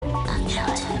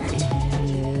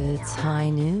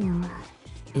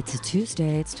It's a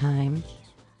Tuesday. It's time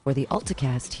for the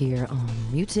Alta-Cast here on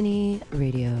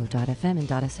MutinyRadio.fm and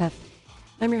 .sf.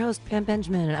 I'm your host, Pam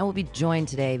Benjamin, and I will be joined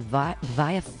today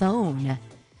via phone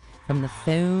from the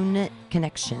phone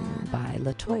connection by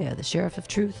LaToya, the Sheriff of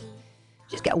Truth.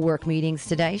 She's got work meetings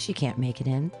today. She can't make it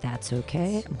in. That's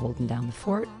okay. I'm holding down the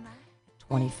fort.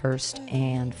 21st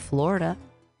and Florida.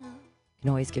 You can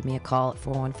always give me a call at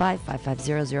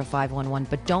 415-550-0511.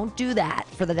 But don't do that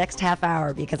for the next half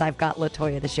hour because I've got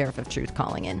LaToya, the Sheriff of Truth,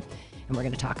 calling in. And we're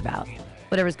going to talk about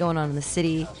whatever's going on in the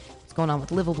city, what's going on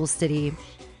with Livable City.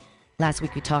 Last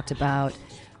week we talked about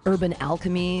urban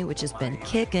alchemy, which has been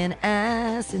kicking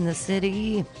ass in the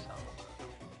city.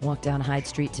 Walked down Hyde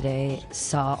Street today,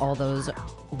 saw all those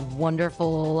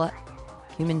wonderful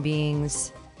human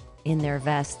beings in their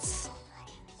vests.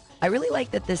 I really like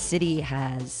that this city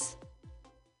has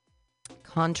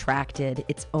contracted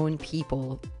its own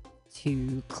people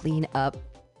to clean up,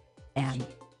 and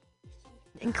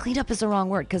clean up is the wrong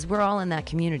word because we're all in that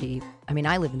community. I mean,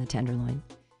 I live in the Tenderloin.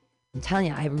 I'm telling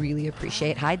you, I really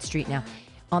appreciate Hyde Street now.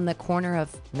 On the corner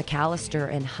of McAllister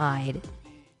and Hyde,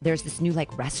 there's this new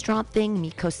restaurant thing,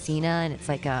 Mi Cocina, and it's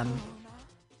like a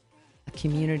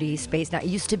community space. Now, it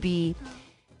used to be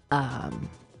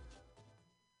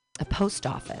a post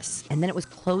office, and then it was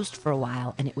closed for a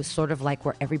while, and it was sort of like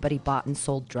where everybody bought and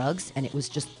sold drugs, and it was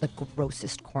just the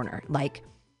grossest corner.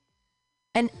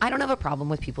 And I don't have a problem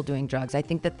with people doing drugs. I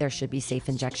think that there should be safe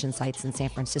injection sites in San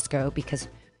Francisco because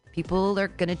people are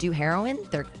going to do heroin,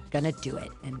 they're going to do it.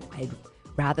 And I'd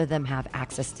rather them have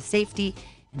access to safety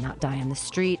and not die on the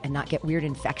street and not get weird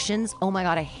infections. Oh my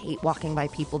God, I hate walking by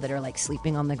people that are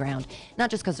sleeping on the ground.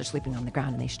 Not just because they're sleeping on the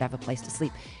ground and they should have a place to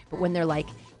sleep, but when they're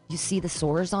you see the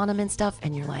sores on them and stuff,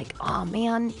 and you're like, oh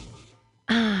man,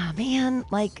 I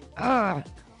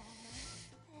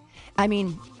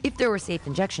mean, if there were safe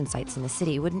injection sites in the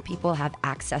city, wouldn't people have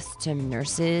access to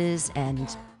nurses?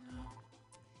 And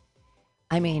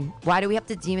I mean, why do we have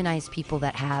to demonize people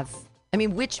that have,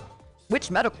 which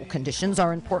medical conditions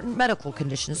are important medical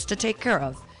conditions to take care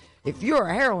of? If you're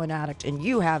a heroin addict and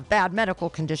you have bad medical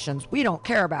conditions, we don't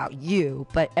care about you,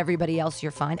 but everybody else,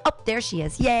 you're fine. Oh, there she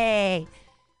is. Yay.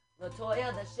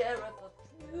 LaToya, the Sheriff of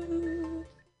Truth.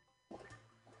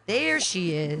 There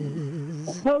she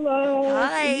is. Hello.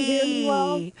 Hi. Can you hear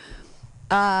me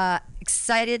well?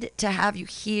 Excited to have you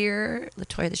here,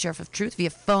 LaToya, the Sheriff of Truth, via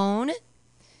phone.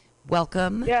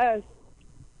 Welcome. Yes.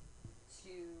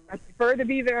 I prefer to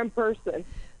be there in person.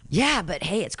 Yeah, but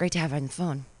hey, it's great to have you on the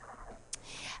phone.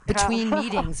 Between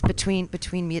meetings,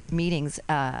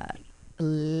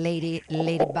 lady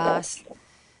boss,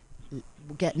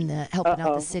 helping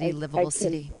out the city, livable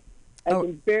city. I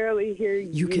can barely hear you.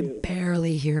 You can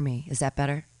barely hear me. Is that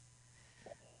better?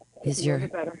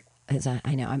 Better.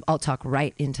 I know. I'll talk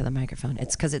right into the microphone.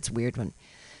 It's because it's weird when,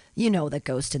 the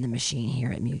ghost in the machine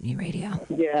here at Mutiny Radio.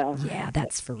 Yeah. Yeah,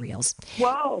 that's for reals.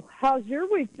 Wow. How's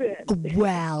your week been?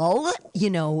 Well,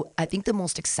 I think the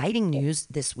most exciting news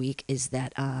this week is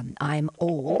that I'm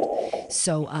old.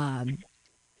 So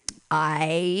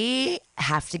I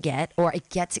have to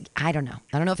I don't know.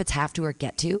 I don't know if it's have to or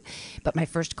get to, but my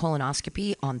first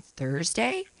colonoscopy on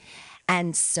Thursday.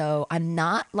 And so I'm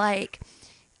not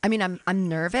I'm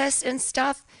nervous and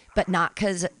stuff, but not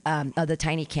because of the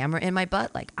tiny camera in my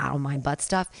butt. I don't mind butt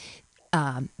stuff.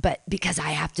 But because I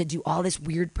have to do all this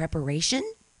weird preparation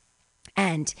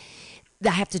and I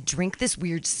have to drink this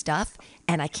weird stuff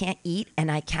and I can't eat and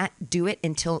I can't do it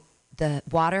until the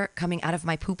water coming out of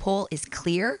my poop hole is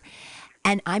clear.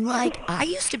 And I'm I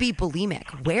used to be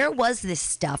bulimic. Where was this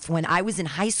stuff when I was in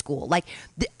high school?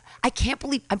 I can't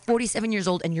believe I'm 47 years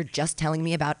old and you're just telling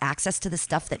me about access to the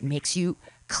stuff that makes you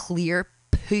clear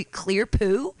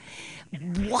poo.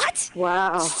 What?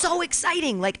 Wow. So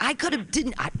exciting. I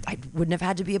wouldn't have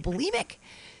had to be a bulimic.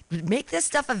 Make this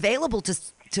stuff available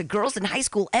to girls in high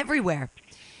school everywhere.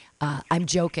 I'm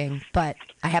joking, but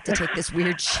I have to take this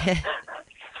weird shit.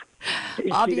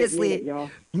 Obviously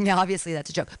that's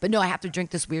a joke. But no, I have to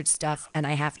drink this weird stuff and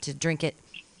I have to drink it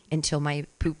until my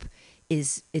poop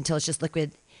until it's just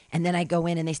liquid. And then I go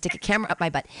in and they stick a camera up my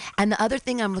butt. And the other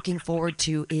thing I'm looking forward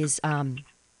to is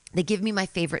they give me my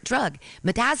favorite drug,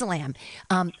 midazolam.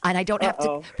 And I don't have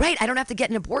to, I don't have to get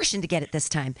an abortion to get it this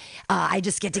time. I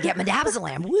just get to get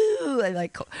midazolam. Woo!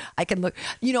 I can look,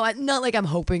 not like I'm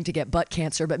hoping to get butt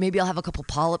cancer, but maybe I'll have a couple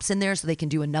polyps in there so they can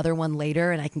do another one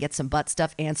later and I can get some butt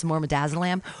stuff and some more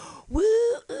midazolam. Woo!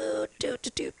 Do.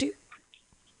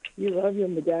 You love your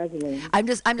midazolam.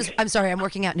 I'm sorry. I'm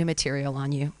working out new material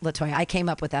on you, LaToya. I came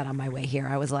up with that on my way here.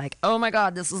 I was like, oh my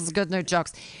God, this is good new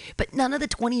jokes. But none of the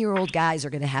 20-year-old guys are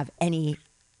going to have any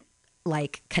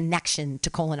like connection to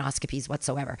colonoscopies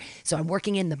whatsoever. So I'm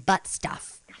working in the butt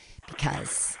stuff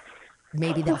because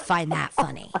maybe they'll find that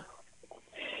funny.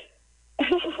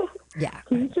 Yeah.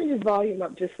 Can you turn your volume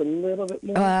up just a little bit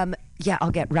more? Yeah,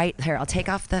 I'll get right here. I'll take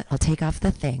off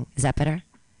the thing. Is that better?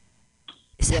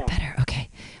 Is that better? Okay.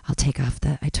 I took off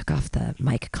the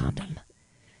mic condom.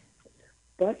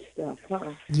 Butt stuff,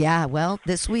 huh? Yeah, well,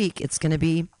 this week it's going to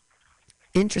be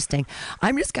interesting.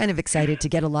 I'm just kind of excited to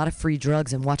get a lot of free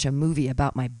drugs and watch a movie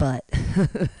about my butt.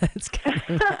 It's kind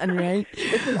of fun, right?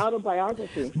 It's an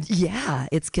autobiography. Yeah,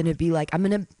 it's going to be like, I'm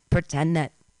going to pretend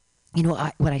that, you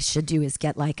know, what I should do is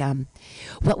get like,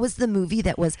 what was the movie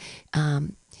that was,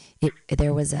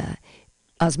 there was a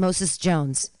Osmosis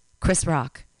Jones, Chris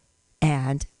Rock,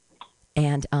 and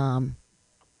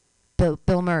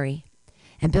Bill Murray.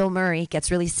 And Bill Murray gets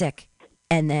really sick,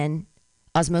 and then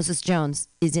Osmosis Jones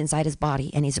is inside his body,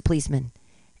 and he's a policeman.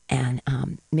 And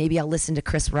maybe I'll listen to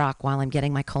Chris Rock while I'm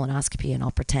getting my colonoscopy, and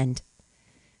I'll pretend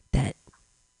that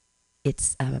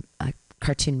it's a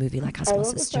cartoon movie like Osmosis I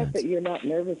love the Jones. fact that you're not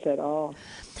nervous at all.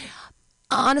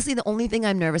 Honestly, the only thing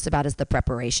I'm nervous about is the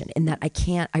preparation, in that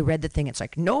I read the thing, it's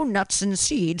like, no nuts and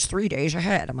seeds 3 days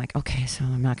ahead. I'm like, okay, so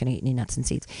I'm not going to eat any nuts and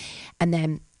seeds. And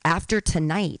then after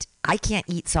tonight, I can't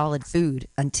eat solid food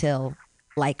until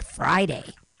like Friday.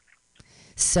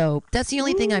 So that's the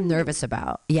only thing I'm nervous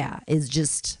about. Yeah, is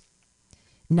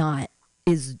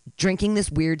drinking this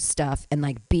weird stuff and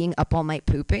like being up all night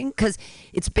pooping, because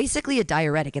it's basically a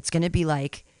diuretic. It's going to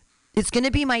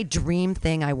be my dream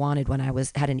thing I wanted when I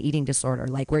had an eating disorder,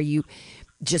 like where you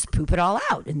just poop it all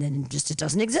out and then it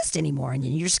doesn't exist anymore and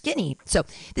you're skinny. So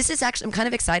this is actually, I'm kind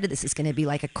of excited. This is going to be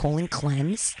like a colon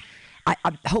cleanse.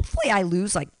 Hopefully I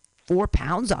lose like 4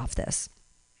 pounds off this.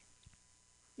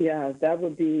 Yeah, that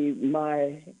would be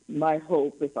my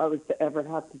hope if I was to ever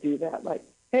have to do that. Like,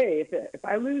 hey, if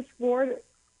I lose 4,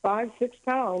 5, 6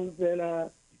 pounds, then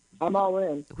I'm all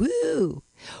in. Woo!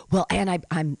 Well, and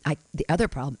I'm the other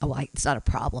problem. Oh, it's not a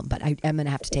problem, but I am gonna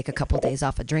have to take a couple days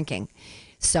off of drinking.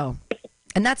 So,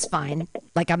 and that's fine.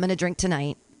 Like I'm gonna drink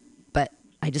tonight, but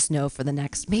I just know for the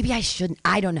next. Maybe I shouldn't.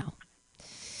 I don't know.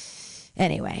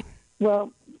 Anyway.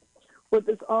 Well, what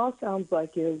this all sounds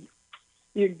like is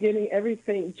you're getting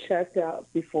everything checked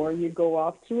out before you go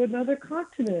off to another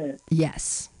continent.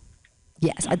 Yes.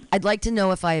 I'd like to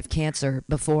know if I have cancer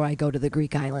before I go to the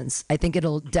Greek islands. I think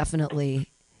it'll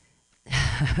definitely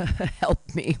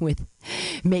help me with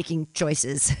making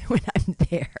choices when I'm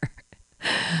there.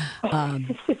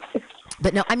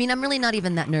 But no, I mean, I'm really not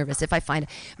even that nervous. If I find,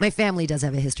 my family does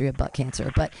have a history of butt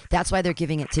cancer, but that's why they're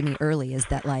giving it to me early, is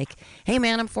that like, hey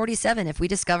man, I'm 47. If we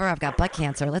discover I've got butt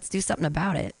cancer, let's do something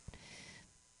about it.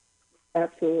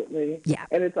 Absolutely. Yeah.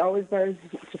 And it's always better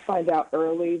to find out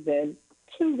early than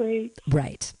too late.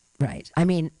 Right. I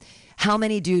mean, how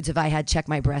many dudes have I had check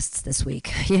my breasts this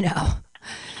week? You know,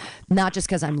 not just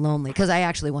because I'm lonely, because I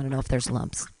actually want to know if there's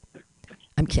lumps.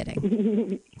 I'm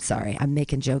kidding. Sorry, I'm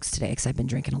making jokes today because I've been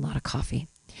drinking a lot of coffee.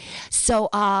 So,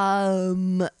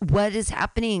 what is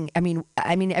happening? I mean,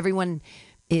 everyone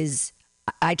is.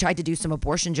 I tried to do some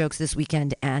abortion jokes this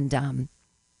weekend, and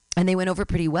they went over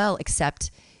pretty well, except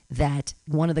that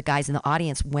one of the guys in the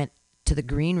audience went to the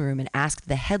green room and asked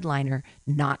the headliner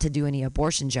not to do any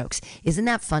abortion jokes. Isn't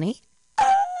that funny?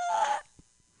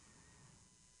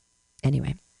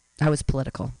 Anyway, I was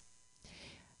political.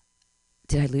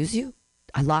 Did I lose you?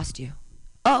 I lost you.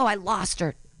 Oh, I lost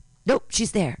her. Nope,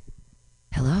 she's there.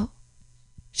 Hello?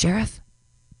 Sheriff?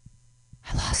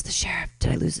 I lost the sheriff.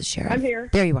 Did I lose the sheriff? I'm here.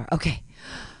 There you are. Okay.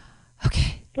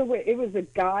 So wait, it was a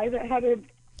guy that had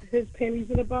his panties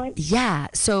in a bunch? Yeah.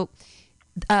 So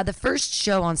the first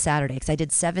show on Saturday, because I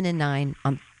did 7 and 9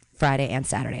 on Friday and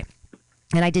Saturday,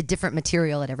 and I did different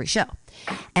material at every show.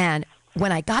 And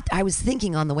when I got there, I was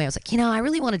thinking on the way, I was like, I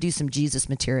really want to do some Jesus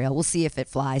material. We'll see if it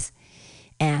flies.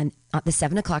 And at the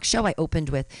 7 o'clock show, I opened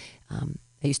with, I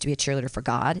used to be a cheerleader for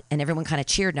God, and everyone kind of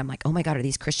cheered, and I'm like, oh my God, are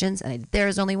these Christians? And there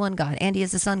is only one God. Andy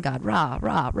is the sun God. Rah,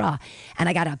 rah, rah. And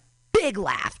I got a big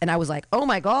laugh, and I was like, oh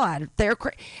my God, and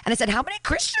I said, how many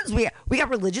Christians? We got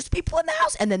religious people in the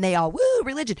house? And then they all, woo,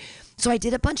 religion. So I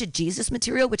did a bunch of Jesus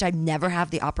material, which I never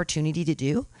have the opportunity to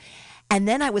do. And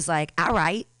then I was like, all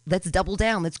right, let's double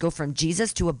down. Let's go from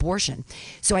Jesus to abortion.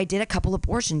 So I did a couple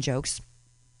abortion jokes,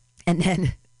 and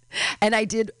then... And I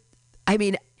did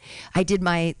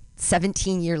my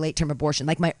 17-year late-term abortion,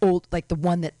 like my old, like the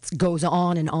one that goes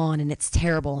on, and it's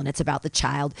terrible, and it's about the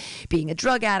child being a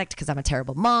drug addict because I'm a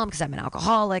terrible mom, because I'm an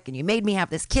alcoholic, and you made me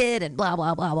have this kid, and blah,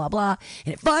 blah, blah, blah, blah,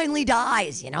 and it finally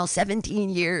dies, 17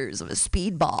 years of a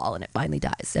speedball, and it finally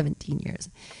dies, 17 years.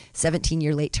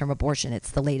 17-year late-term abortion. It's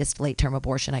the latest late-term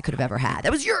abortion I could have ever had.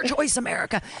 That was your choice,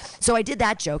 America. So I did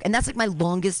that joke, and that's like my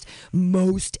longest,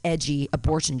 most edgy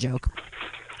abortion joke.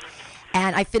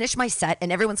 And I finished my set,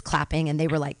 and everyone's clapping, and they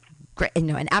were like, great,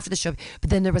 and after the show, but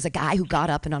then there was a guy who got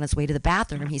up, and on his way to the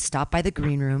bathroom, he stopped by the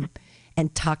green room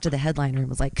and talked to the headliner and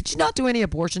was like, could you not do any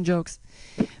abortion jokes?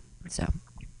 So,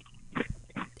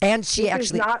 and she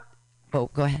oh,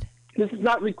 go ahead. This is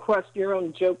not request your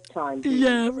own joke time.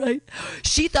 Yeah, right.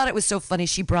 She thought it was so funny.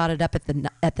 She brought it up at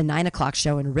the 9 o'clock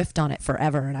show and riffed on it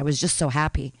forever, and I was just so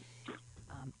happy.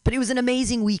 But it was an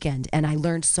amazing weekend, and I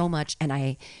learned so much, and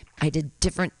I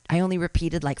only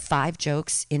repeated like 5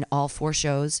 jokes in all 4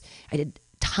 shows. I did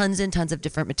tons and tons of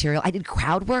different material. I did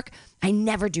crowd work. I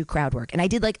never do crowd work. And I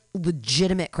did like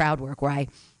legitimate crowd work where I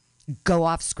go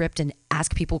off script and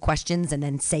ask people questions and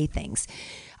then say things.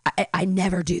 I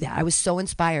never do that. I was so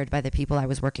inspired by the people I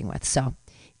was working with. So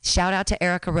shout out to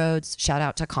Erica Rhodes. Shout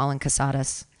out to Colin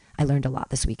Casadas. I learned a lot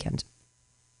this weekend.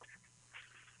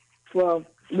 Well,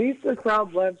 at least the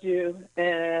crowd loved you, and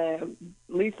at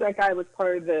least that guy was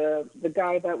part of the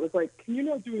guy that was like, can you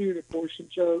not do an abortion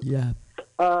joke? Yeah.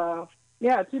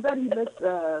 Yeah, too bad he missed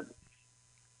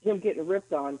him getting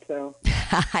ripped on, so.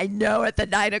 I know, at the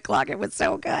 9 o'clock, it was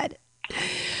so good.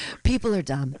 People are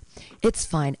dumb. It's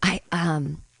fine.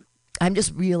 I'm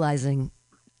just realizing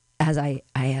as I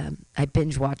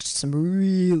binge watched some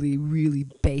really, really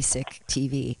basic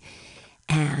TV,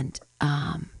 and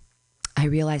I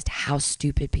realized how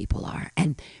stupid people are,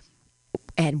 and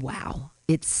wow,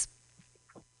 it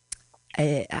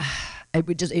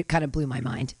kind of blew my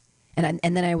mind, and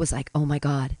then I was like, oh my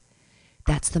God,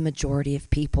 that's the majority of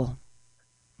people.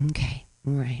 Okay,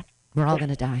 all right, we're all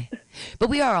gonna die, but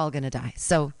we are all gonna die,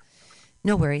 so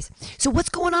no worries. So what's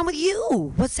going on with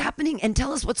you? What's happening? And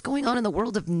tell us what's going on in the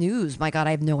world of news. My God,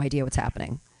 I have no idea what's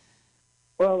happening.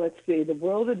 Well, let's see, the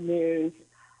world of news.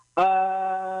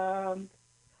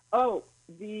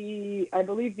 I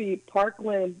believe the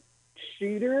Parkland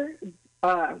shooter,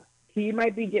 he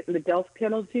might be getting the death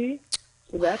penalty,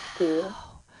 so that's cool.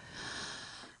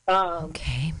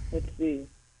 Okay. Let's see.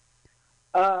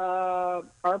 Our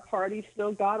party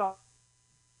still got off.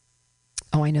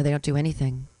 Oh, I know they don't do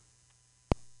anything.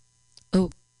 Oh,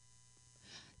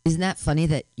 isn't that funny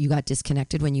that you got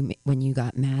disconnected when you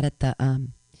got mad at the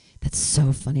That's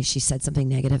so funny. She said something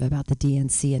negative about the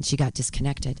DNC and she got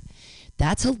disconnected.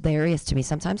 That's hilarious to me.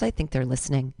 Sometimes I think they're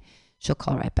listening. She'll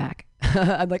call right back.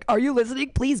 I'm like, are you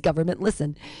listening? Please, government,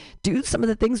 listen. Do some of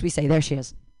the things we say. There she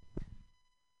is.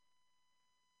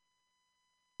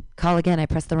 Call again. I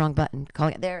pressed the wrong button. Call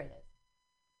again. There it is.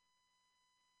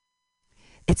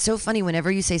 It's so funny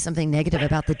whenever you say something negative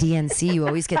about the DNC, you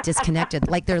always get disconnected,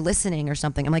 like they're listening or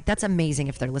something. I'm like, that's amazing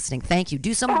if they're listening. Thank you.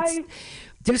 Do some of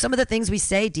the things we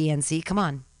say, DNC. Come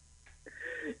on.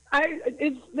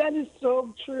 That is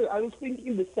so true. I was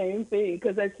thinking the same thing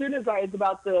because as soon as I was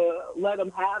about to let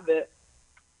them have it,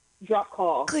 drop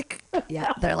call. Click.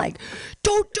 Yeah, they're like,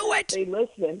 don't do it. They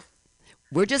listen.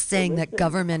 We're just saying that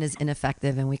government is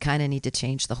ineffective and we kind of need to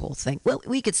change the whole thing. Well,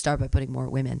 we could start by putting more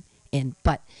women in,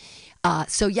 but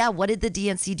so yeah, what did the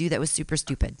DNC do that was super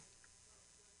stupid?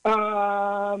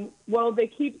 Well, they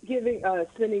keep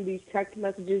sending these text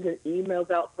messages and emails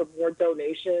out for more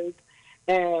donations.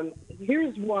 And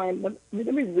here's one.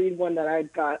 Let me read one that I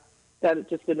got that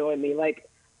just annoyed me. Like,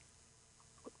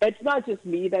 it's not just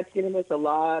me that's getting this. A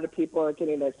lot of people are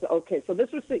getting this. Okay, so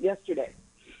this was sent yesterday.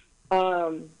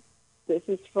 This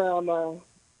is from, the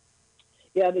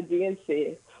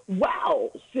DNC.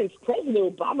 Wow, since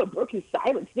President Obama broke his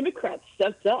silence, Democrats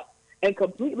stepped up and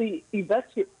completely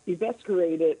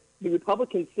eviscerated the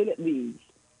Republican Senate leads.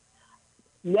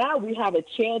 Now we have a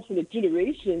chance in a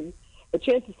generation, a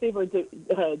chance to save our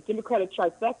Democratic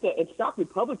trifecta and stop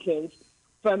Republicans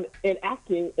from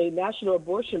enacting a national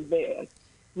abortion ban.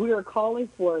 We are calling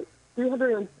for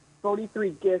 343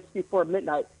 gifts before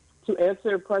midnight to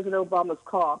answer President Obama's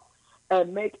call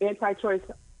and make anti-choice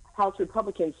House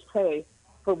Republicans pay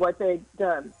for what they've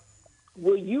done.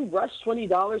 Will you rush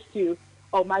 $20 to,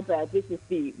 oh, my bad, this is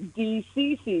the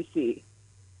DCCC.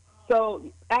 So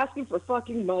asking for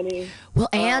fucking money. Well,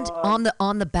 and on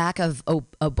the back of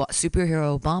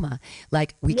superhero Obama,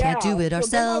 like we can't do it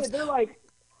ourselves. They're like,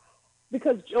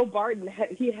 because Joe Biden,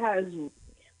 he has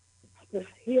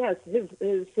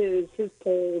his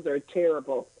polls are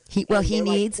terrible. He They're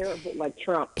needs terrible, like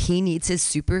Trump. he needs his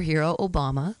superhero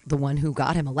Obama, the one who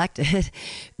got him elected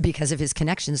because of his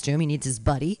connections to him. He needs his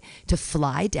buddy to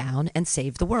fly down and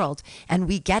save the world. And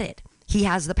we get it. He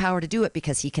has the power to do it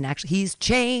because he's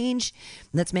change.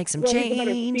 Let's make some change. He's a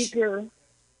better speaker,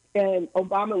 and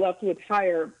Obama left with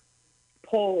higher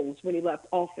polls when he left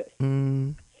office.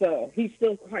 So he's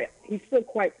still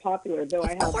quite popular, though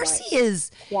I have he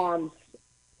is. qualms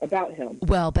about him.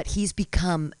 Well, but he's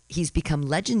become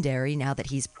legendary now that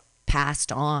he's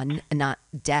passed on, not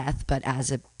death, but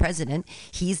as a president.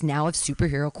 He's now of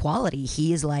superhero quality.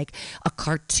 He is like a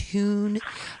cartoon,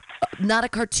 not a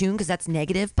cartoon because that's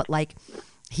negative, but like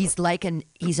he's a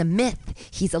myth.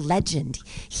 He's a legend.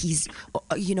 He's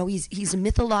a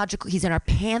mythological. He's in our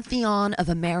pantheon of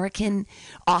American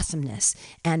awesomeness.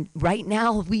 And right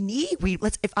now if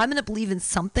I'm gonna believe in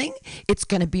something, it's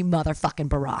gonna be motherfucking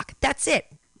Barack. That's it.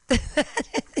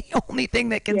 The only thing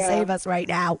that can save us right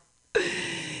now.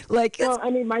 My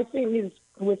thing is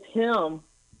with him,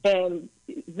 and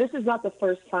this is not the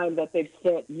first time that they've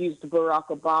used Barack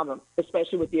Obama,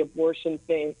 especially with the abortion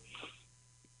thing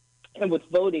and with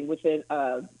voting within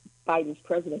Biden's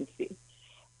presidency.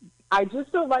 I just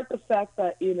don't like the fact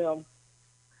that, he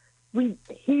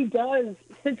does,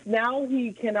 since now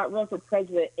he cannot run for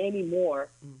president anymore,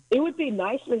 it would be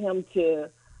nice for him to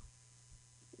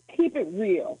keep it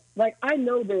real. Like, I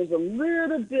know there's a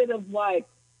little bit of, like,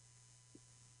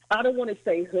 I don't want to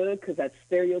say hood because that's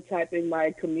stereotyping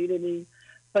my community,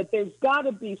 but there's got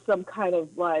to be some kind of,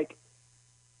 like,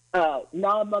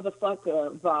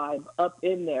 non-motherfucker vibe up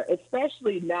in there,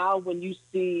 especially now when you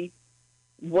see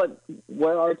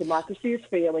where our democracy is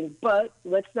failing. But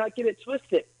let's not get it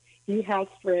twisted. He has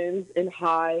friends in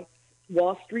high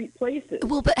Wall Street places.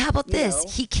 Well, but how about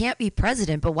this? He can't be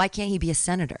president, but why can't he be a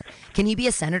senator? Can he be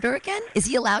a senator again? Is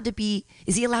he allowed to be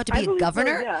a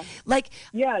governor? So, yeah. Like,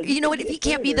 you know what? If he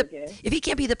can't be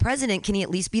the president, can he at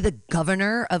least be the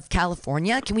governor of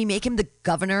California? Can we make him the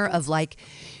governor of, like,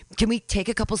 can we take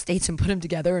a couple states and put him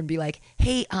together and be like,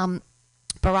 hey,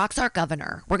 Barack's our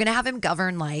governor. We're going to have him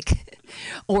govern, like,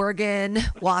 Oregon,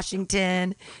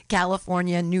 Washington,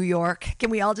 California, New York. Can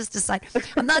we all just decide?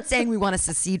 I'm not saying we want to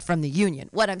secede from the union.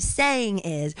 What I'm saying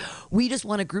is we just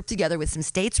want to group together with some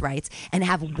states' rights and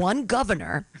have one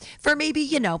governor for maybe,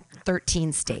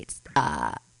 13 states.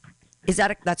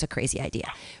 That's a crazy idea.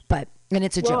 And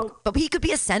it's a joke. But he could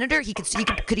be a senator.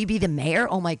 Could he be the mayor?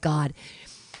 Oh, my God.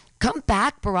 Come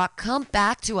back, Barack. Come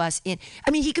back to us. He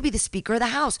could be the Speaker of the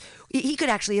House. He could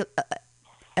actually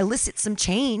elicit some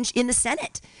change in the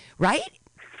Senate, right?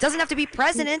 Doesn't have to be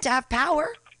president to have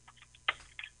power.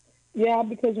 Yeah,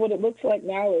 because what it looks like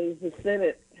now is the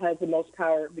Senate has the most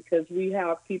power because we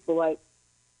have people like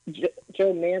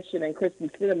Joe Manchin and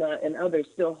Kristen Sinema and others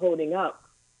still holding up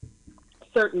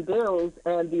certain bills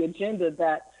and the agenda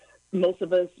that most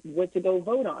of us went to go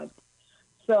vote on.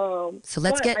 So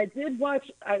let's get. I did watch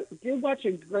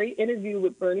a great interview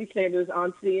with Bernie Sanders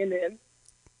on CNN,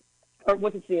 or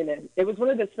was it CNN? It was one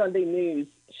of the Sunday news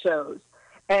shows,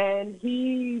 and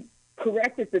he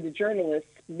corrected the journalists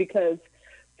because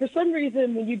for some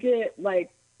reason when you get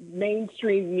like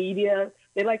mainstream media,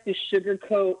 they like to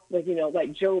sugarcoat, like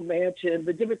Joe Manchin,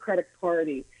 the Democratic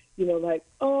Party, like,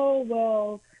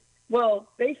 oh well,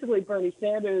 basically Bernie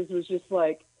Sanders was just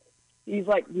like, he's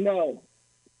like, no.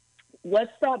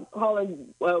 Let's stop calling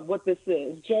what this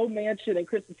is. Joe Manchin and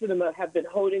Kristen Sinema have been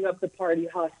holding up the party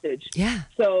hostage. Yeah.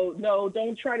 So, no,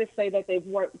 don't try to say that they've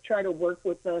tried to work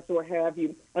with us or have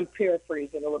you. I'm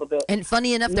paraphrasing a little bit. And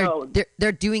funny enough,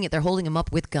 they're doing it. They're holding them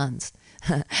up with guns.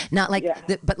 Not like,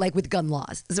 but like with gun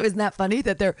laws. So isn't that funny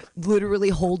that they're literally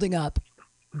holding up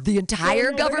the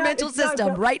entire governmental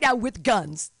system right now with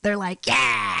guns? They're like,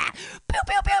 yeah, pew,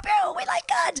 pew, pew, pew, we like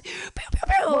guns, pew, pew,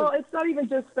 pew. Well, it's not even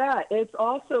just that. It's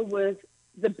also with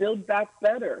the Build Back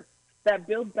Better. That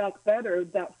Build Back Better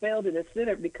that failed in the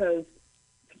Senate because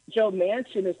Joe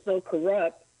Manchin is so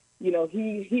corrupt.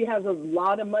 He has a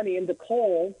lot of money into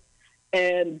coal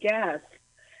and gas.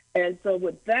 And so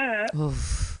with that,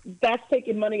 that's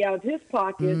taking money out of his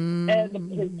pocket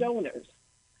and his donors.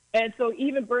 And so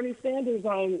even Bernie Sanders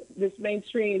on this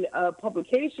mainstream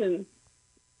publication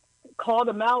called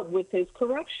him out with his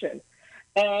corruption,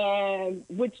 and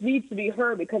which needs to be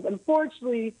heard because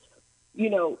unfortunately,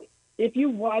 if you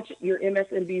watch your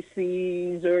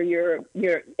MSNBCs or your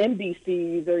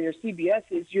NBCs or your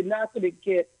CBSs, you're not going to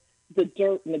get the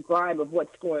dirt and the grime of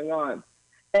what's going on.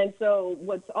 And so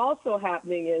what's also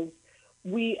happening is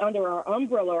we, under our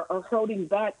umbrella, are holding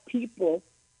back people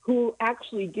who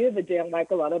actually give a damn, like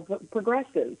a lot of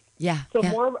progressives. Yeah. So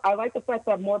I like the fact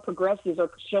that more progressives are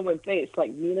showing face,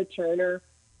 like Nina Turner,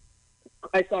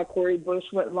 I saw Cori Bush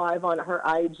went live on her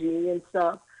IG and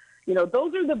stuff. You know,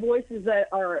 those are the voices that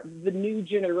are the new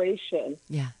generation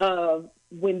of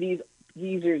when these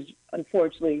geezers,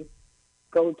 unfortunately,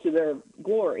 go to their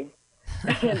glory.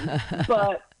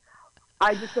 But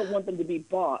I just don't want them to be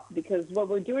bought, because what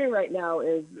we're doing right now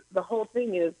is the whole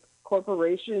thing is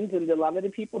corporations and a lot of the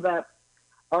people that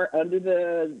are under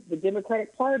the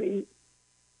Democratic Party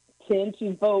tend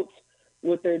to vote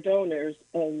with their donors,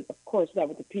 and of course not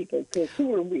with the people, because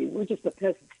who are we? We're just the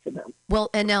peasants to them.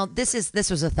 Well, and now this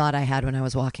was a thought I had when I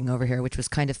was walking over here, which was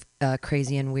kind of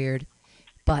crazy and weird.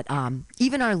 But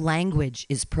even our language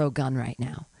is pro-gun right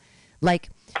now. Like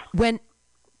when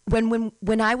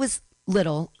I was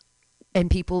little and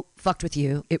people fucked with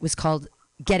you, it was called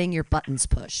getting your buttons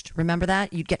pushed. Remember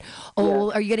that? You'd get,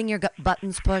 are you getting your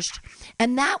buttons pushed?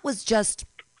 And that was just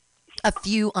a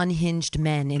few unhinged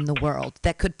men in the world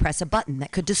that could press a button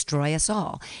that could destroy us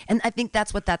all. And I think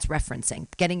that's what that's referencing,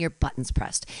 getting your buttons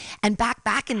pressed. And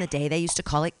back in the day, they used to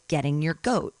call it getting your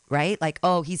goat, right? Like,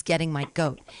 oh, he's getting my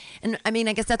goat. And I mean,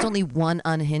 I guess that's only one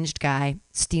unhinged guy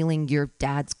stealing your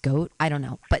dad's goat. I don't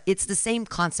know. But it's the same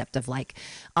concept of like,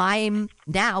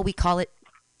 now we call it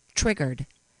triggered.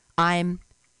 I'm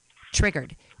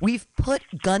triggered. We've put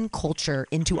gun culture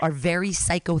into our very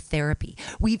psychotherapy.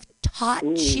 We've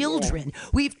taught children.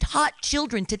 We've taught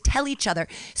children to tell each other,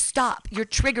 stop, you're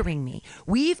triggering me.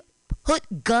 We've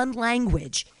put gun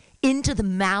language into the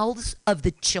mouths of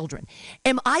the children.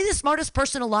 Am I the smartest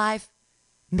person alive?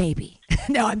 Maybe.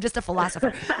 No, I'm just a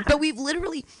philosopher. But we've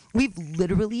literally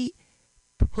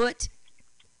put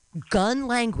gun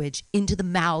language into the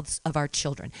mouths of our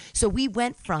children. So we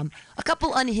went from a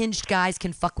couple unhinged guys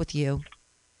can fuck with you.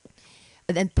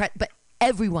 But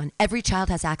every child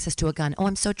has access to a gun. Oh,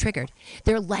 I'm so triggered.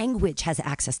 Their language has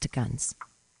access to guns.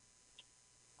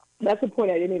 That's a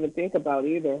point I didn't even think about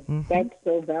either. Mm-hmm. That's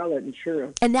so valid and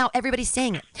true. And now everybody's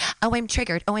saying it. Oh, I'm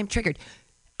triggered. Oh, I'm triggered.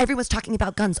 Everyone's talking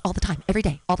about guns all the time, every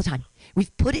day, all the time.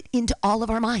 We've put it into all of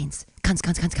our minds. Guns,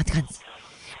 guns, guns, guns, guns.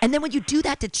 And then when you do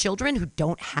that to children who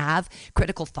don't have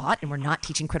critical thought, and we're not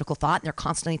teaching critical thought, and they're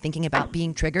constantly thinking about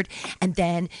being triggered, and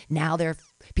then now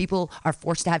people are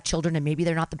forced to have children, and maybe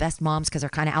they're not the best moms because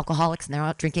they're kind of alcoholics and they're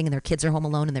out drinking and their kids are home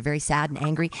alone and they're very sad and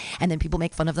angry, and then people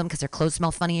make fun of them because their clothes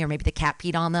smell funny, or maybe the cat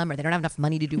peed on them, or they don't have enough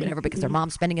money to do whatever because their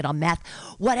mom's spending it on meth,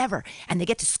 whatever. And they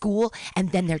get to school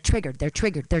and then they're triggered.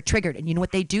 And you know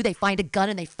what they do? They find a gun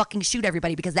and they fucking shoot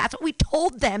everybody because that's what we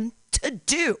told them to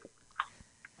do.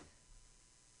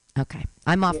 Okay,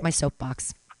 I'm off my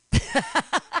soapbox. But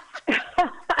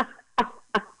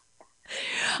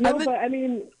I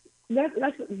mean, that's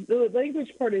the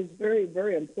language part is very,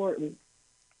 very important.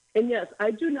 And yes,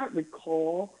 I do not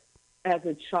recall as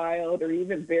a child or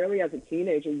even barely as a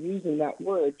teenager using that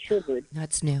word triggered.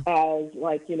 That's new. As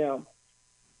like,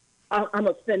 I'm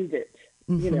offended.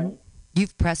 Mm-hmm.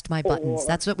 You've pressed my buttons.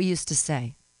 That's what we used to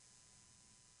say.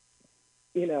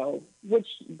 Which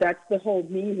that's the whole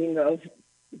meaning of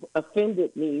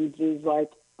offended means is like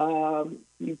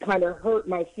you kind of hurt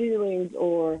my feelings,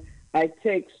 or I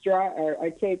take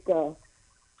what's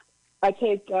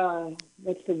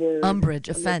the word? Umbrage,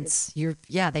 offense. They hurt.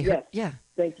 Yeah.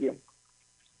 Thank you.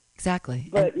 Exactly.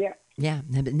 But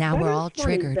But now we're all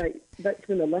triggered. That's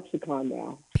in the lexicon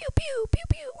now. Pew pew pew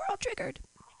pew. We're all triggered.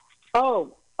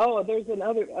 Oh, there's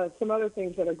some other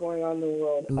things that are going on in the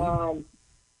world.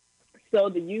 So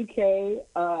the UK.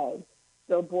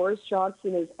 So Boris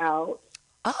Johnson is out.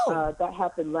 Oh. That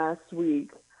happened last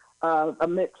week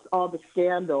amidst all the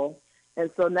scandal. And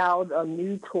so now a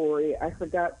new Tory, I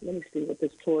forgot, let me see what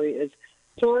this Tory is.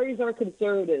 Tories are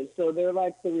conservatives, so they're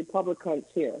like the Republicans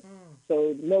here.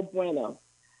 So no bueno.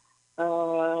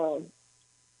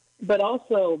 But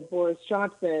also Boris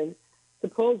Johnson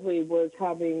supposedly was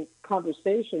having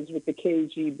conversations with the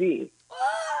KGB.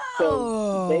 Oh.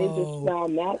 So they just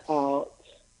found that out.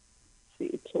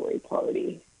 Tory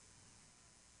party.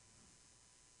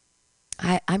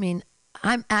 I mean,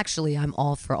 I'm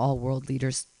all for all world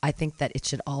leaders. I think that it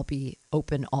should all be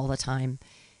open all the time,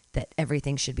 that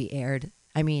everything should be aired.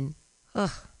 I mean,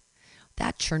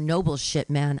 that Chernobyl shit,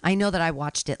 man. I know that I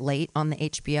watched it late on the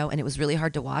HBO, and it was really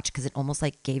hard to watch because it almost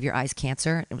like gave your eyes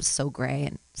cancer. It was so gray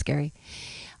and scary.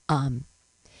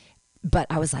 But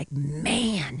I was like,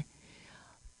 man,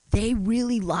 they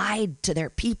really lied to their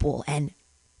people, and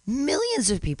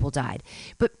millions of people died.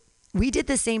 But we did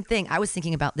the same thing. I was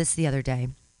thinking about this the other day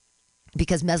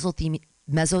because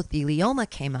mesothelioma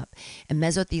came up. And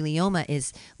mesothelioma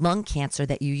is lung cancer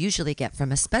that you usually get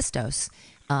from asbestos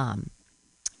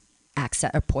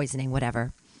access or poisoning,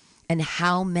 whatever. And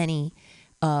how many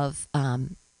of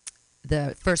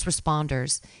the first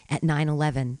responders at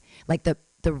 9/11, like the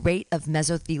the rate of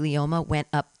mesothelioma went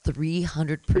up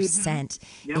 300%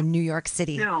 Yep. in New York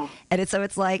City. Still. And so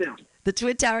it's like Still. the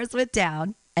Twin Towers went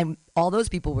down and all those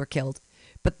people were killed.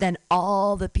 But then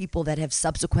all the people that have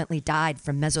subsequently died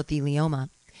from mesothelioma.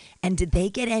 And did they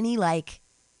get any like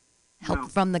help No.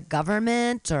 from the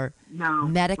government or No.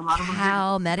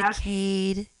 Medi-Cal,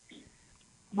 Medicaid?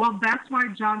 Well, that's why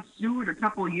Jon Stewart a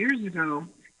couple of years ago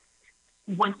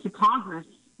went to Congress,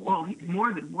 well,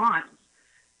 more than once,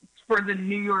 for the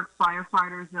New York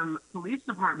firefighters and police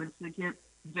departments to get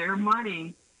their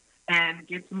money and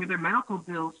get some of their medical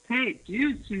bills paid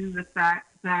due to the fact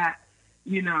that,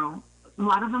 you know, a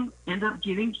lot of them end up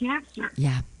getting cancer.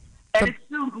 Yeah. And it's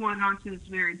still going on to this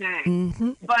very day.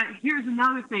 Mm-hmm. But here's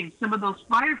another thing. Some of those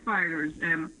firefighters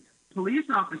and police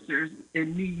officers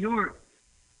in New York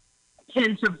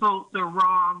tend to vote the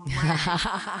wrong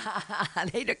way.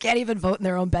 They can't even vote in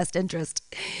their own best interest.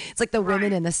 It's like the women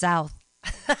Right. in the South.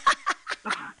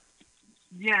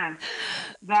 Yes,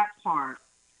 that part.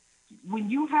 When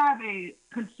you have a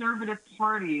conservative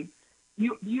party,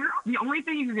 you're the only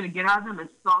thing you're going to get out of them is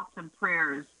thoughts and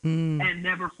prayers and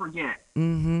never forget.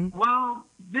 Mm-hmm. Well,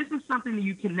 this is something that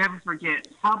you can never forget.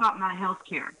 How about my health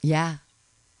care? Yeah.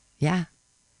 Yeah.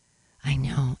 I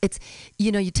know. It's,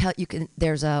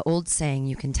 there's a old saying,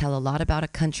 you can tell a lot about a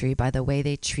country by the way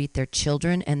they treat their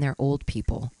children and their old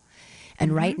people.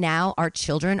 And right now, our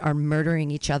children are murdering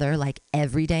each other like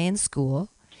every day in school.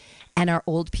 And our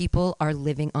old people are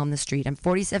living on the street. I'm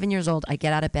 47 years old. I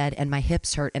get out of bed and my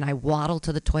hips hurt and I waddle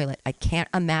to the toilet. I can't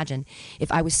imagine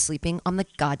if I was sleeping on the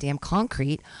goddamn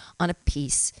concrete on a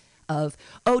piece of,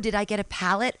 oh, did I get a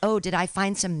pallet? Oh, did I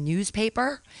find some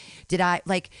newspaper? Did I,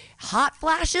 like, hot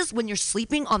flashes when you're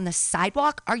sleeping on the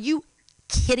sidewalk? Are you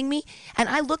kidding me? And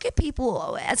I look at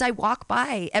people as I walk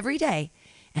by every day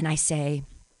and I say,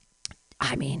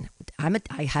 I mean,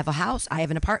 I have a house, I have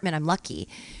an apartment, I'm lucky,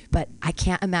 but I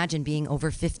can't imagine being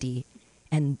over 50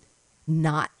 and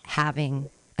not having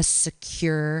a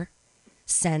secure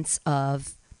sense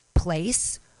of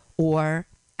place or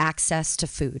access to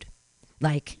food.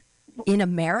 Like in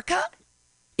America,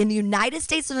 in the United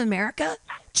States of America,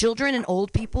 children and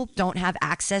old people don't have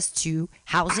access to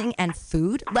housing and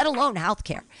food, let alone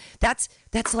healthcare. That's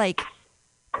like,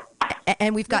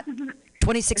 and we've got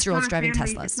 26-year-olds driving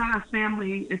Teslas. It's not a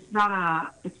family. It's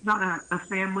not a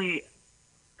family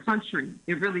country.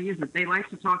 It really isn't. They like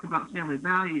to talk about family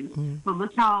values, but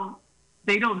look how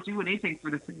they don't do anything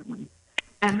for the family.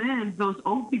 And then those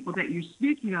old people that you're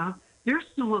speaking of, they're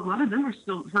still, a lot of them are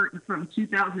still hurting from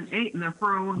 2008 and their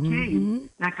 401k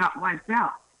that got wiped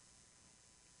out.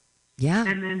 Yeah.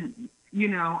 And then,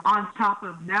 on top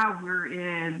of now we're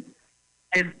in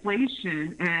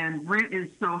inflation and rent is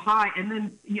so high. And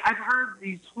then I've heard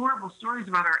these horrible stories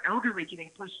about our elderly getting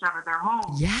pushed out of their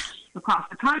homes across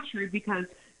the country because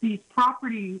these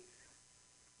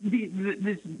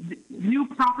this new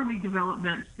property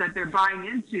developments that they're buying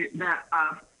into, that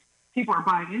people are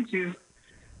buying into.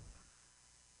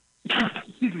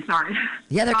 Excuse me, sorry.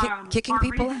 Yeah, they're kicking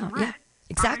people raising out. rent. Yeah,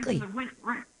 exactly. Are raising the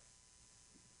rent.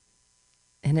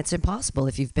 And it's impossible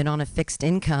if you've been on a fixed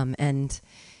income and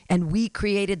we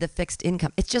created the fixed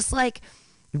income. It's just like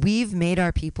we've made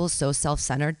our people so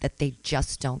self-centered that they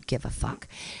just don't give a fuck.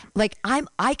 Like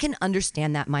I can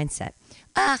understand that mindset.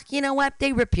 You know what?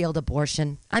 They repealed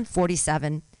abortion. I'm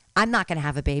 47. I'm not going to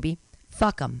have a baby.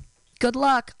 Fuck them. Good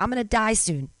luck. I'm going to die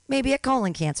soon. Maybe a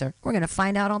colon cancer. We're going to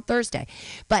find out on Thursday.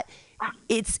 But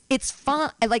it's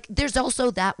fun. Like there's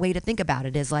also that way to think about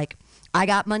it is like, I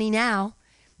got money now.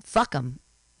 Fuck them.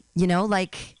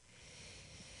 Like,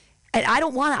 and I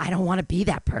don't want to be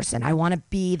that person. I want to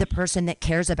be the person that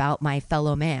cares about my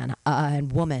fellow man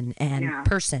and woman and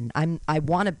person. I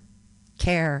want to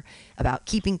care about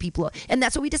keeping people, and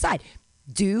that's what we decide.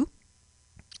 Do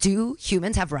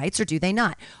humans have rights or do they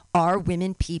not? Are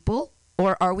women people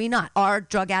or are we not? Are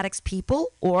drug addicts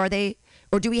people or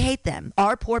do we hate them?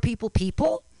 Are poor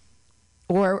people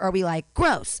or are we like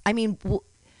gross? I mean,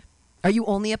 are you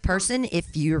only a person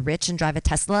if you're rich and drive a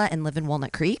Tesla and live in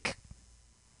Walnut Creek?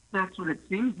 That's what it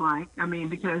seems like. I mean,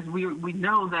 because we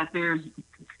know that there's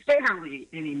barely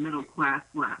any middle class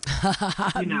left.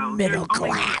 Middle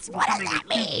class? What does that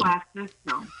mean? Two-class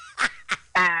system.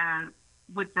 And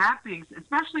with that being,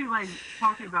 especially like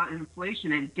talking about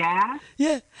inflation and gas.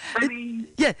 Yeah. I mean,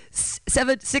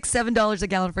 $7 a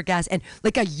gallon for gas, and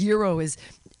like a euro is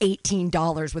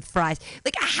 $18 with fries.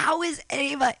 Like, how is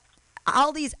anybody?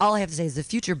 All I have to say is the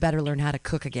future better learn how to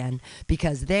cook again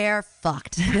because they're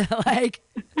fucked. Like,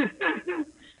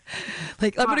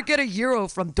 Like, I'm going to get a euro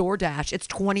from DoorDash. It's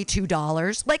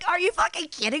 $22. Like, are you fucking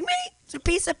kidding me? It's a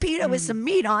piece of pita with some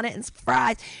meat on it and some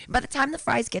fries. By the time the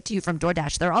fries get to you from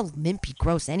DoorDash, they're all limpy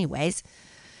gross anyways.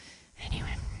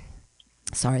 Anyway.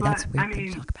 Sorry, but, that's weird thing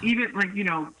to talk about. Even, like,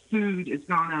 food is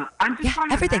gone up. I'm just trying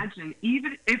to imagine,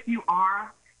 even if you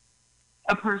are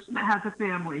a person that has a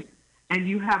family and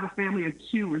you have a family of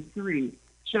 2 or 3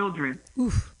 children,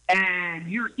 and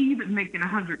you're even making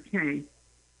 $100K,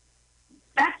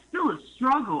 that's still a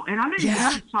struggle. And I'm not even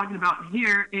just talking about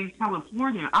here in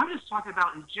California. I'm just talking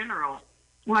about in general.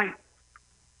 Like,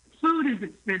 food is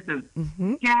expensive.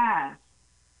 Gas.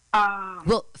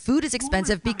 Well, food is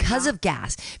expensive because of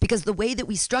gas. Because the way that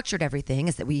we structured everything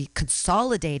is that we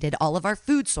consolidated all of our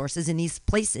food sources in these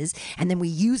places, and then we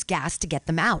use gas to get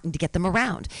them out and to get them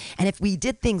around. And if we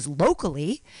did things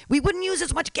locally, we wouldn't use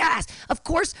as much gas. Of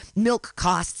course, milk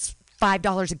costs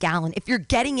 $5 a gallon. If you're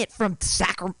getting it from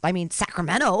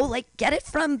Sacramento, like, get it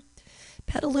from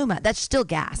Petaluma. That's still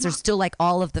gas. There's still, like,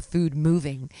 all of the food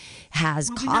moving has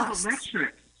costs. We have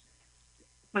electric,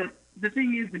 but the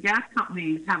thing is, the gas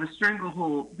companies have a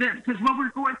stranglehold. Because what we're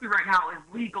going through right now is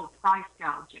legal price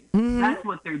gouging. That's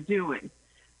what they're doing.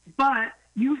 But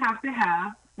you have to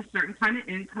have a certain kind of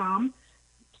income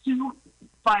to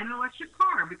buy an electric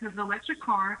car, because an electric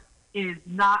car is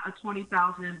not a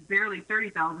 $20,000, barely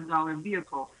 $30,000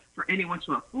 vehicle for anyone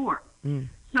to afford.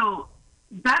 So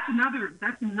that's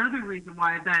another reason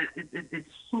why it's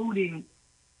holding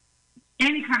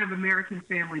any kind of American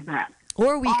family back.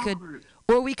 Or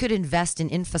we could invest in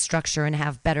infrastructure and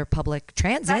have better public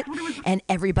transit, and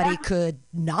everybody could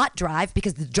not drive,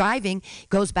 because the driving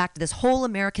goes back to this whole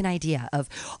American idea of,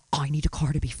 I need a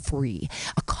car to be free.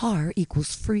 A car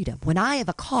equals freedom. When I have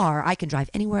a car, I can drive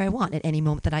anywhere I want at any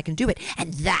moment that I can do it.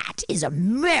 And that is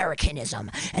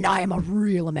Americanism. And I am a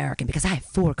real American because I have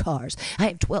 4 cars. I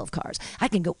have 12 cars. I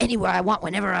can go anywhere I want,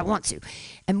 whenever I want to.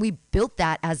 And we built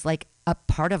that as like a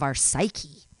part of our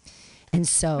psyche. And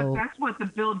so but that's what the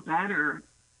Build Better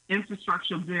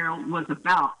infrastructure bill was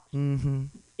about.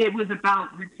 It was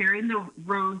about repairing the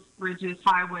roads, bridges,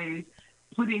 highways,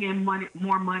 putting in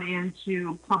more money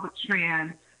into public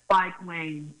transit, bike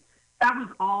lanes. That was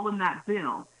all in that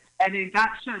bill. And it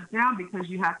got shut down because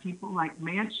you have people like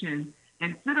Manchin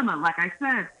and Sinema. Like I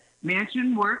said,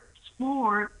 Manchin works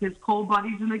for his coal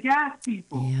buddies and the gas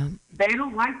people. They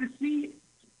don't like to see,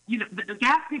 the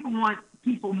gas people want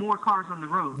more cars on the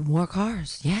road. More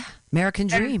cars, American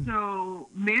dream. And so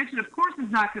Manchin, of course,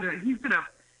 is not gonna. He's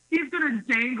gonna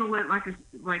dangle it like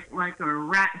a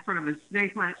rat in front of a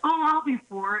snake. Like, oh, I'll be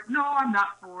for it. No, I'm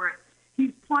not for it.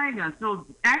 He's playing us. So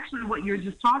actually, what you're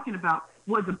just talking about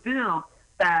was a bill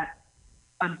that,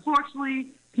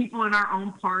 unfortunately, people in our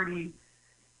own party,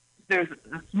 there's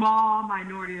a small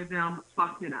minority of them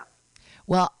fucked it up.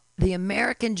 Well, the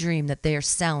American dream that they're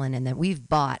selling and that we've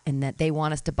bought and that they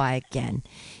want us to buy again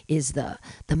is the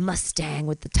Mustang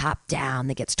with the top down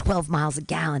that gets 12 miles a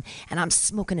gallon, and I'm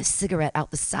smoking a cigarette out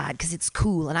the side because it's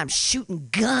cool, and I'm shooting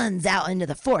guns out into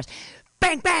the forest.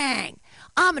 Bang, bang!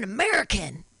 I'm an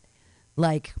American.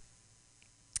 Like,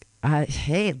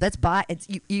 hey, let's buy.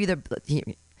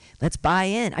 Let's buy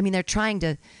in. I mean, they're trying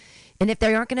to. And if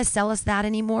they aren't going to sell us that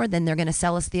anymore, then they're going to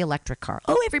sell us the electric car.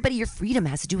 Oh, everybody, your freedom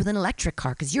has to do with an electric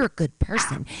car because you're a good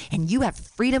person and you have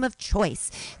freedom of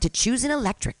choice to choose an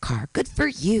electric car. Good for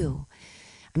you.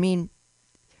 I mean,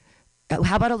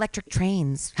 how about electric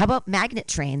trains? How about magnet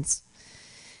trains?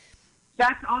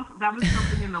 That was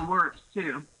something in the works,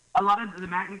 too. A lot of the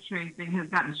magnet train thing has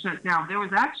gotten shut down. There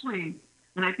was actually,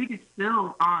 and I think it's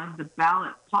still on the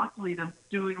ballot, possibly them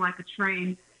doing like a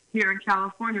train here in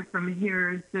California from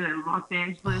here to Los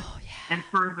Angeles and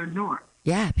further north.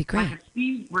 Yeah, it'd be great. Like a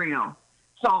speed rail.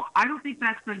 So I don't think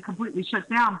that's been completely shut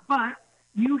down, but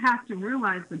you have to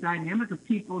realize the dynamic of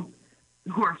people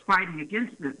who are fighting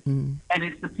against it. And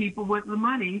it's the people with the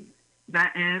money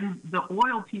and the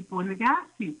oil people and the gas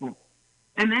people.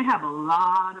 And they have a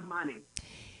lot of money.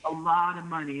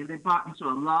 And they bought into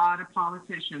a lot of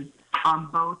politicians on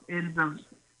both ends of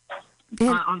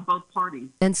on both parties.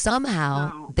 And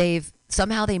somehow they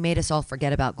made us all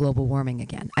forget about global warming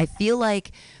again. I feel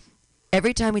like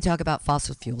every time we talk about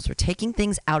fossil fuels, we're taking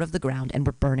things out of the ground and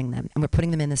we're burning them and we're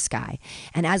putting them in the sky.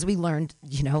 And as we learned,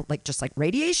 just like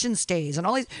radiation stays and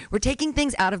all these, we're taking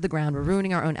things out of the ground. We're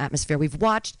ruining our own atmosphere. We've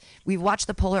watched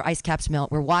the polar ice caps melt.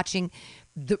 We're watching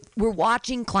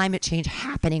climate change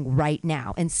happening right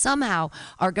now. And somehow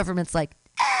our government's like,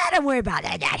 don't worry about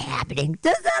that happening.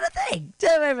 That's not a thing.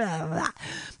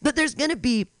 But there's going to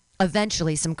be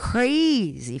eventually some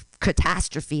crazy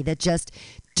catastrophe that just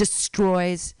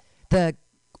destroys the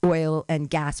oil and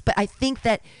gas. But I think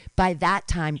that by that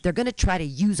time, they're going to try to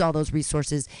use all those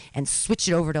resources and switch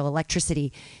it over to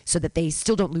electricity so that they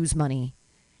still don't lose money.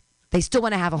 They still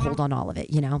want to have a hold on all of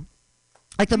it, you know?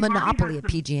 Like the monopoly of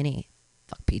PG&E.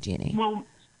 Fuck PG&E. Well,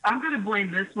 I'm going to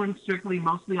blame this one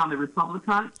mostly on the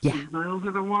Republicans. Yeah. Those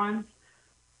are the ones.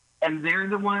 And they're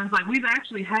the ones, like, we've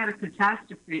actually had a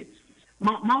catastrophe.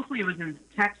 Mostly it was in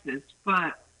Texas,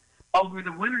 but over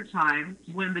the wintertime,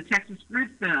 when the Texas grid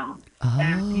fell,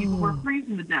 and people were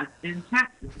freezing to death in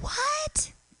Texas.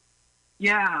 What?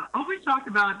 Yeah. Oh, we talked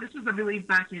about, this was, I believe,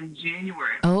 back in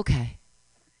January. Oh, okay.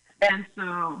 And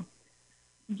so,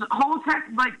 the whole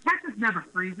Texas never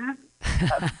freezes,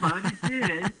 but it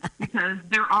did because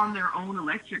they're on their own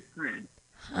electric grid.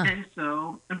 Huh. And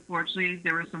so, unfortunately,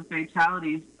 there were some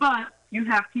fatalities. But you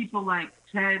have people like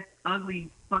Ted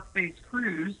Ugly Fuckface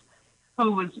Cruz,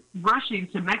 who was rushing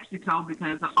to Mexico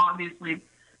because obviously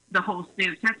the whole state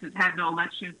of Texas had no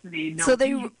electricity. No so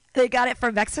they got it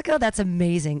from Mexico? That's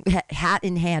amazing. Hat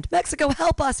in hand. Mexico,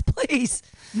 help us, please.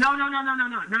 No.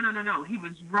 He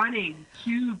was running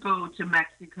to go to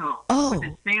Mexico with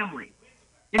his family.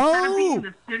 Instead of being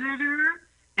the senator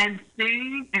and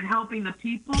staying and helping the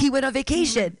people. He went on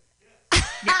vacation.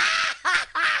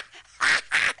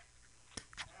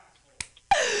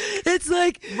 It's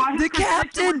like the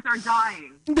captain.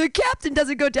 The captain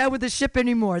doesn't go down with the ship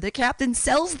anymore. The captain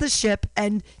sells the ship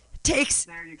and takes.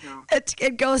 There you go.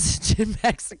 It goes to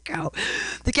Mexico.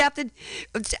 The captain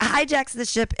hijacks the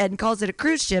ship and calls it a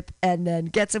cruise ship, and then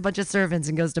gets a bunch of servants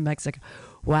and goes to Mexico.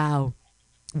 Wow.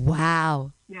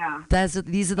 Yeah.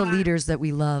 These are the leaders that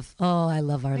we love. Oh, I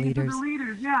love our leaders. These are the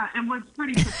leaders, yeah. And what's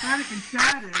pretty pathetic and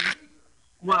sad is,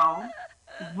 well,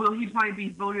 will he probably be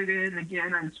voted in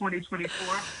again in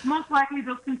 2024? Most likely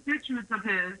those constituents of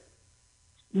his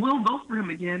will vote for him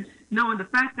again, knowing the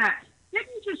fact that didn't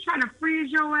you just try to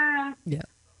freeze your ass? Yeah.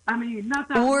 I mean, not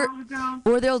that long ago.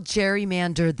 Or they'll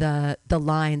gerrymander the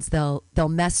lines. They'll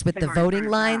mess with the voting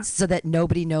lines so that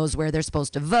nobody knows where they're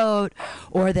supposed to vote,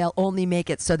 or they'll only make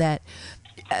it so that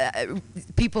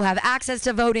people have access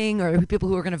to voting, or people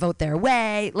who are going to vote their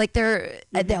way. Like they'll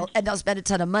spend a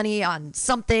ton of money on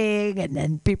something, and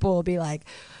then people will be like,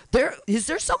 is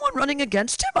there someone running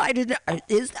against him? I didn't.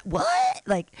 Is that what?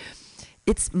 Like,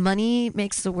 it's money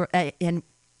makes the world. And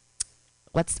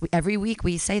every week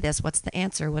we say this. What's the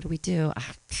answer? What do we do? I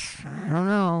don't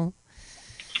know.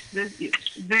 They've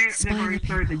already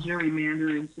started the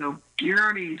gerrymandering, so you're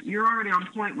already on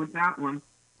point with that one.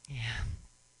 Yeah.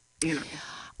 You know.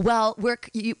 Well,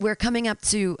 we're coming up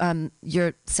to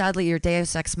sadly your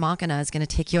Deus Ex Machina is going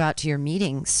to take you out to your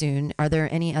meeting soon. Are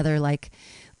there any other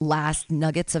last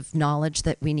nuggets of knowledge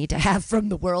that we need to have from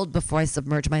the world before I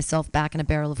submerge myself back in a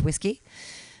barrel of whiskey?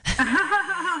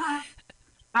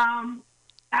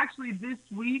 Actually, this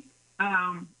week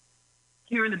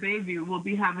here in the Bayview, we'll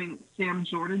be having Sam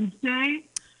Jordan's Day,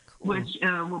 cool. Which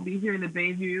will be here in the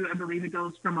Bayview. I believe it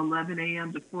goes from 11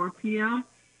 a.m. to 4 p.m.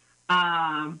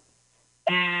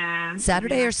 And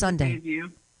Saturday or Sunday?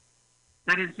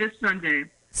 That is this Sunday.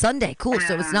 Sunday, cool.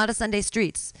 So it's not a Sunday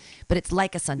Streets, but it's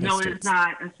like a Sunday Streets. No, it's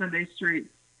not a Sunday Streets.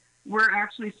 We're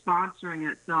actually sponsoring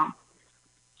it, so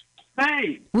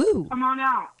hey, woo, come on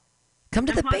out. Come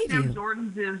to the Bayview. Sam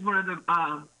Jordan's is one of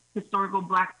the historical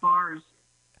black bars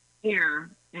here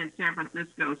in San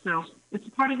Francisco, so it's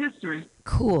a part of history.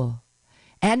 Cool.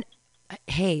 And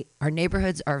hey, our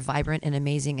neighborhoods are vibrant and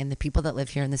amazing, and the people that live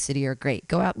here in the city are great.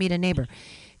 Go out, meet a neighbor.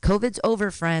 COVID's over,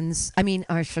 friends. I mean,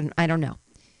 I don't know.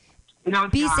 No,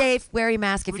 be safe. Wear your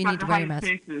mask if you need to wear your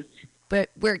mask. But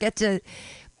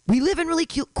we live in really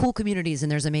cool communities,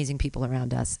 and there's amazing people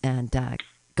around us. And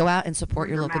go out and support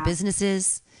your local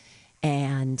businesses,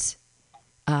 and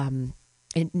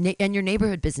your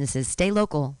neighborhood businesses. Stay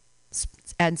local,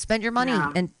 and spend your money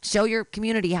and show your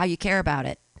community how you care about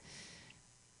it.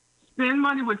 Spend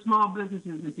money with small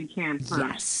businesses if you can first.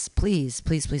 Yes, please,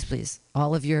 please, please, please.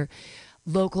 All of your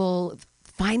local,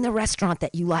 find the restaurant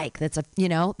that you like. That's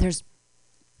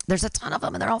there's a ton of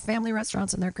them, and they're all family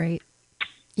restaurants, and they're great.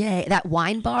 Yay. That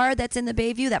wine bar that's in the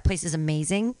Bayview, that place is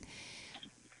amazing.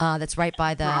 That's right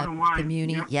by the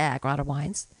Muni. Yep. Yeah, Grotto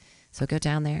Wines. So go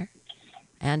down there.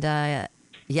 And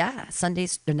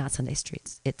Sundays, they're not Sunday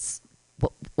Streets. It's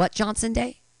what Johnson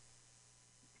Day?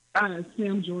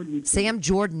 Sam Jordan. Sam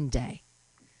Jordan Day.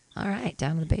 All right,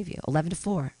 down in the Bayview, 11 to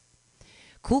 4.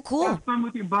 Cool. Have fun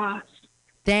with your butt.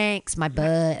 Thanks, my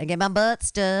butt. I get my butt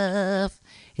stuff.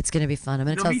 It's going to be fun. I'm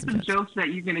going to tell some jokes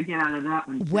that you're going to get out of that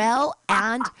one. Well,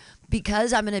 and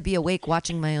because I'm going to be awake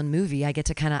watching my own movie, I get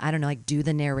to kind of, do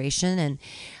the narration. And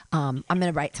I'm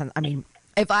going to write some,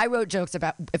 If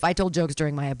I told jokes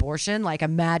during my abortion, like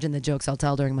imagine the jokes I'll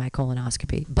tell during my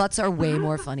colonoscopy. Butts are way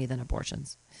more funny than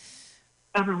abortions.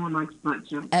 Everyone likes butt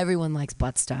jokes. Everyone likes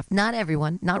butt stuff. Not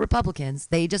everyone, not Republicans.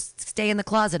 They just stay in the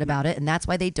closet about it, and that's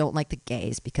why they don't like the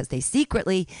gays, because they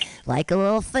secretly like a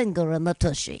little finger in the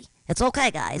tushy. It's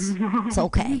okay, guys. It's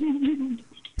okay.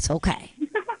 It's okay.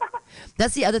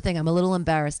 That's the other thing. I'm a little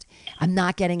embarrassed. I'm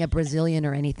not getting a Brazilian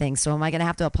or anything, so am I going to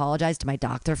have to apologize to my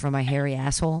doctor for my hairy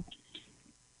asshole?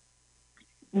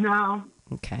 No.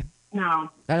 Okay. No.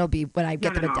 That'll be when I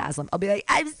get the bedazzlement. I'll be like,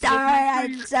 I'm sorry,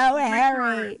 I'm so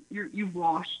hairy. You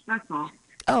wash. That's all.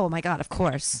 Oh, my God, of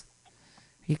course.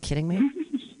 Are you kidding me?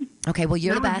 Okay, well,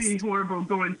 you're the best. That would be horrible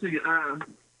going to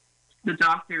the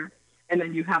doctor and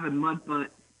then you have a mud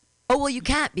butt. Oh, well, you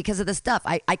can't because of the stuff.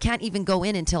 I can't even go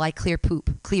in until I clear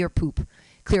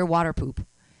water poop.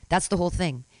 That's the whole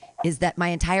thing, is that my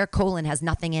entire colon has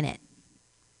nothing in it.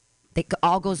 It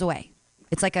all goes away.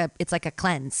 It's like a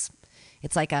cleanse.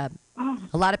 It's like a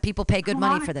lot of people pay good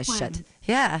money for this shit.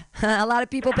 Yeah, a lot of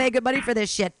people pay good money for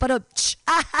this shit, but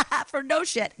for no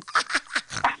shit.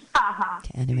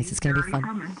 Okay, anyways, it's gonna be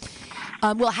fun.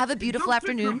 Well, have a beautiful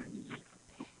afternoon.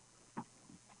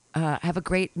 Have a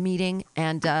great meeting,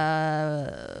 and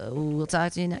we'll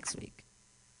talk to you next week.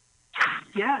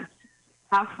 Yes.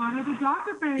 Have fun at the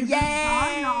doctor, baby. Yay!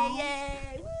 Bye, y'all.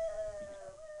 Yay!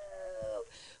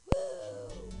 Woo!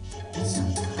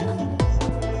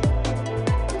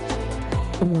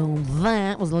 Well,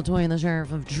 that was LaToya and the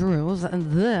Sheriff of Truth,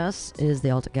 and this is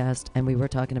the Alta-Cast, and we were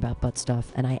talking about butt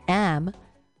stuff, and I am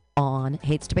on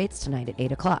Hates Debates tonight at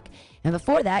 8 o'clock. And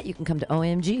before that, you can come to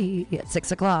OMG at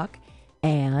 6 o'clock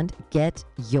and get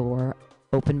your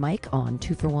open mic on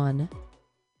 2-for-1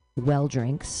 well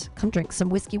drinks. Come drink some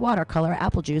whiskey, watercolor,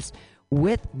 apple juice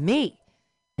with me,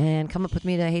 and come up with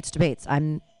me to Hates Debates.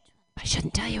 I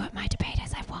shouldn't tell you what my debate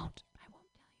is. I won't tell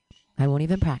you. I won't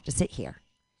even practice it here.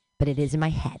 But it is in my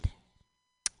head.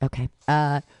 Okay.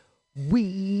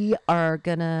 We are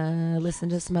going to listen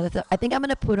to some other stuff. I think I'm going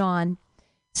to put on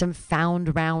some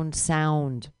Found Round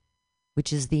Sound,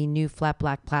 which is the new Flat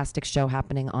Black Plastic show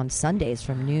happening on Sundays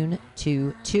from noon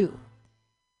to 2.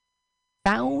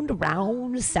 Found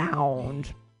Round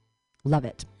Sound. Love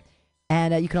it.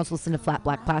 And you can also listen to Flat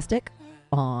Black Plastic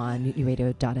on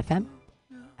MutinyRadio.fm.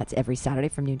 That's every Saturday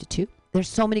from noon to 2. There's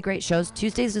so many great shows.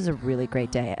 Tuesdays is a really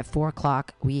great day. At 4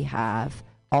 o'clock, we have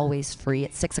Always Free.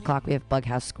 At 6 o'clock, we have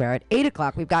Bughouse Square. At 8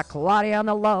 o'clock, we've got Claudia on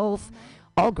the Loaf.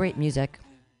 All great music.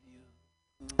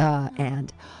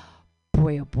 And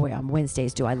boy, oh boy, on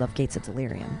Wednesdays, do I love Gates of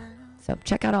Delirium. So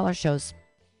check out all our shows.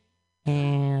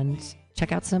 And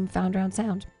check out some Found Round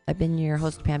Sound. I've been your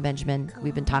host, Pam Benjamin.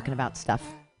 We've been talking about stuff.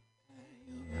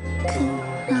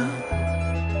 Forbidden.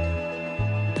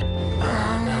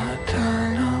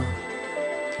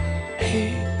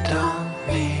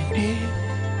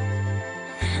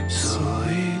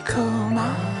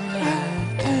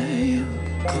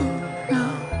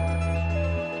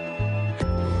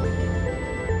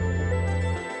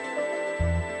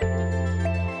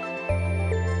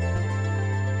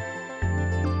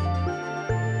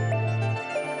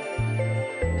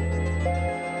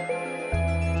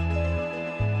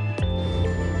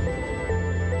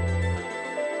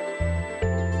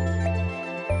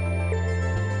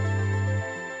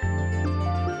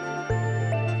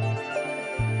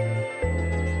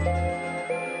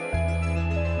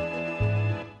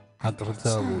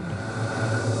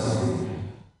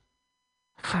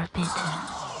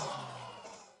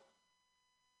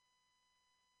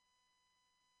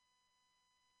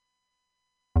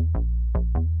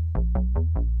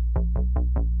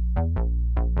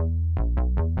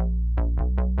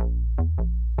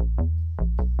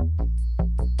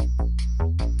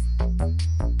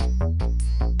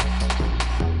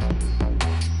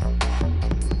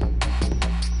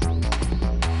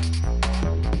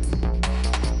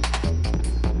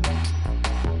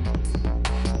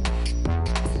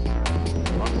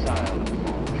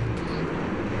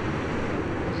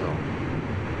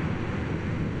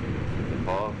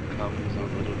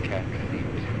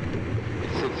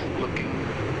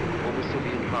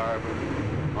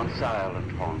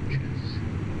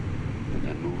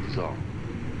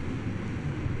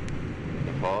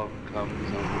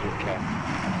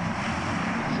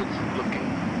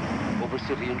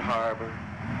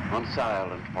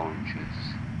 Silent haunches,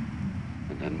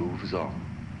 and then moves on.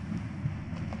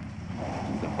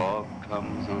 The fog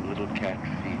comes on little cat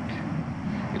feet.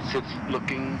 It sits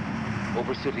looking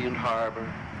over city and harbor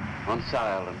on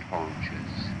silent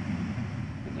haunches,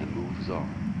 and then moves on.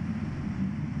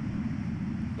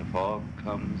 The fog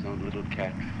comes on little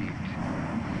cat feet.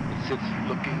 It sits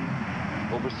looking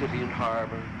over city and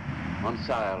harbor on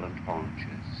silent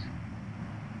haunches,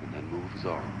 and then moves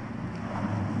on.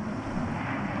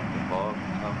 The fog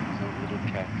comes on little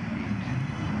cat feet.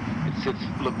 It sits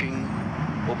looking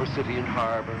over city and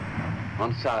harbor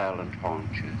on silent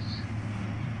haunches,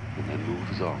 and then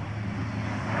moves on.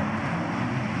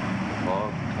 The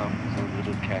fog comes on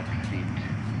little cat feet.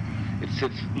 It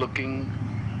sits looking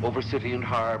over city and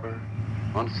harbor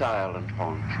on silent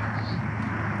haunches,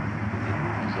 and then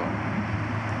moves on.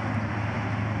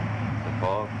 The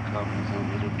fog comes on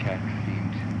little cat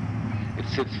feet. It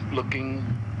sits looking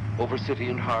over city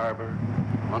and harbor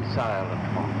on silent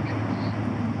haunches,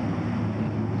 and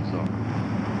then moves on.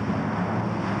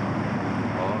 The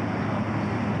fog comes on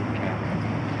little cat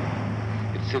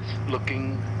feet. It sits looking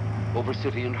over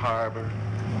city and harbor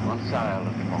on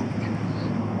silent haunches,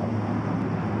 and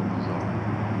then moves on.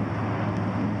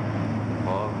 The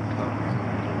fog comes on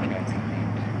little cat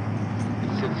feet.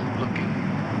 It sits looking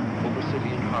over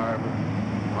city and harbor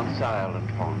on silent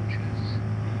haunches,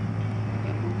 and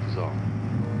then moves on.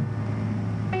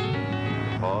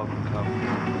 The fog comes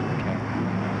on little cat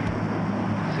feet.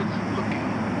 It sits looking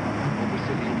over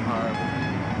city and harbor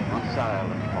on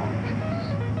silent haunches,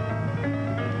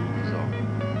 and then moves on.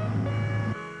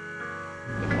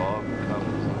 The fog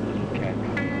comes on little cat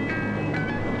feet.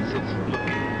 It sits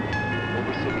looking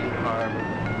over city and harbor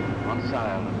on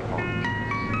silent haunches,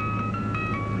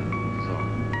 and then moves on.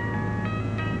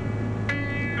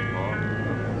 The fog comes on little cat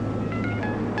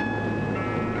feet.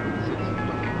 It sits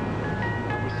looking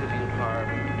over city and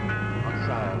harbor on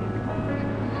silent haunches, and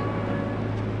then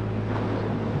moves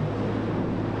on.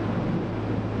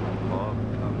 The fog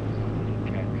comes on little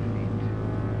cat feet.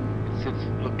 It sits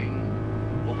looking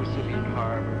over city and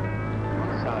harbor on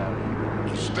silent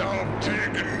haunches. Stop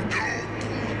taking dope.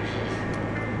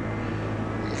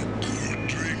 Quit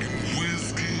drinking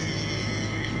whiskey.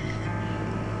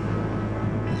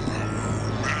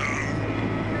 Man,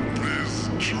 plays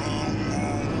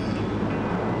trombone.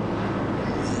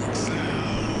 Works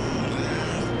out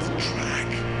at the track.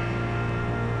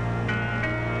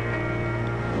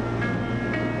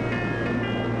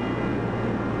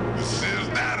 He says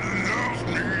that he loves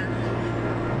me.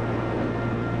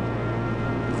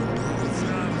 Both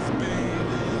out of bed.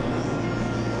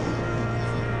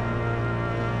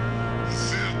 He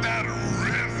says that he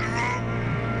raised him up.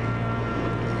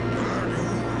 Like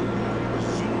a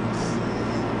so-and-so.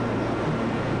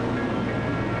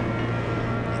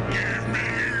 He gave me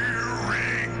a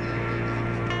ring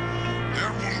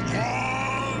that was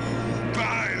worn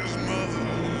by his mother.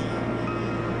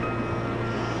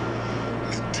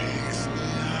 He takes me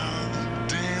out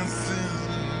dancing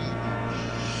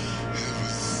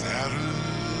every Saturday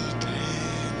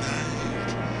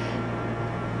night.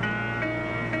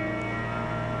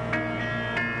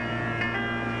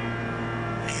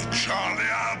 Hey,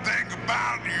 Charlie, I think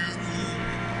about you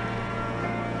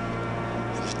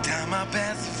every time I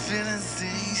pass the filling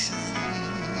station.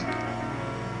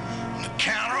 On the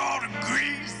counter, all the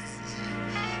grease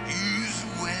you used to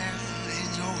wear in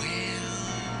your hair.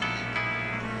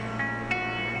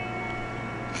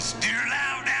 I still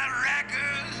loud down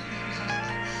records,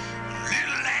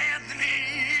 Little Anthony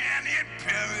and the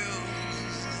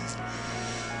Imperials.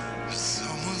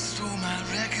 Someone stole my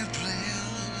record player.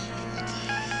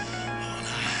 Oh,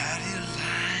 now how do you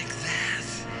like that?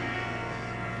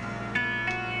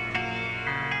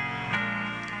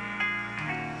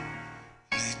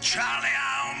 Hey, Charlie, I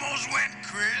almost went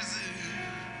crazy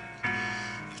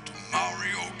after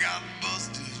Mario got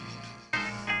busted. I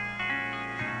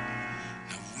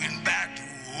went back to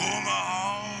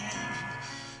Omaha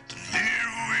to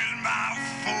live with my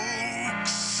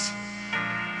folks.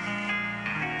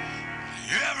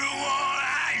 Everyone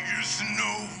I used to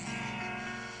know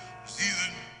was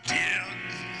either dead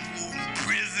or in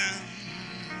prison.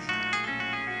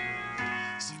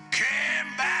 So I came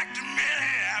back to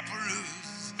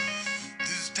Minneapolis.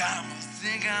 This time I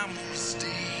think I'm gonna stay.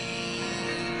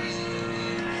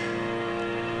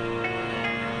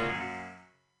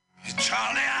 Hey,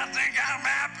 Charlie, I think I'm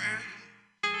happy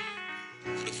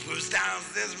for the first time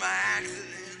since my accident.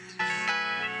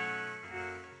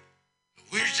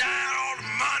 Wish I had all the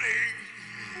money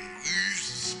we used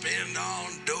to spend on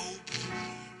dope.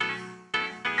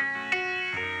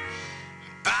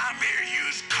 Buy me a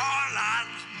used car lot,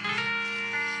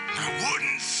 and I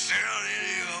wouldn't sell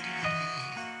any of them.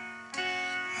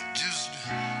 I'd just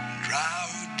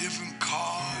drive a different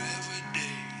car every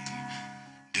day,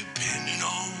 depending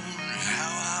on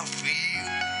how I feel.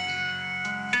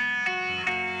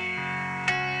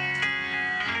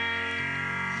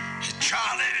 Hey,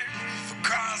 Charlie, for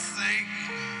Christ's sake,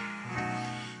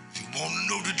 if you want to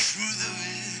know the truth of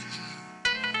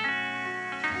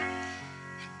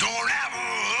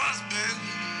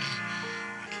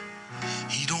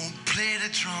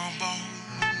trombone.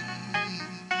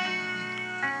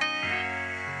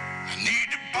 I need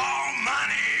to borrow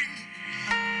money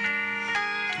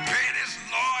to pay this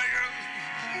lawyer,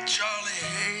 Charlie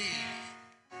Hay.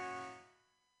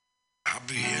 I'll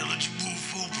be eligible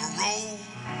for parole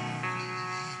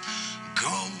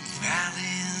come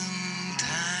Valentine's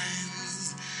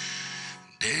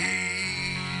Day.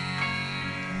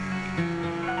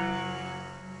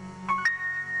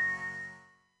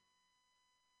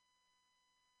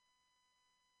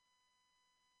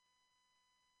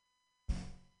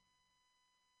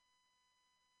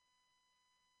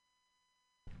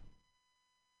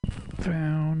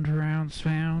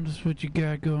 Sound is what you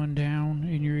got going down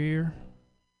in your ear.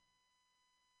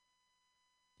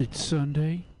 It's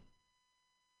Sunday.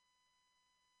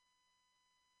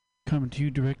 Coming to you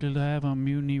directly live on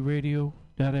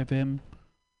MutinyRadio.fm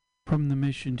from the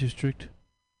Mission District,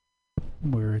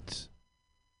 where it's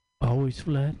always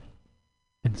flat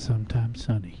and sometimes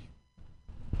sunny.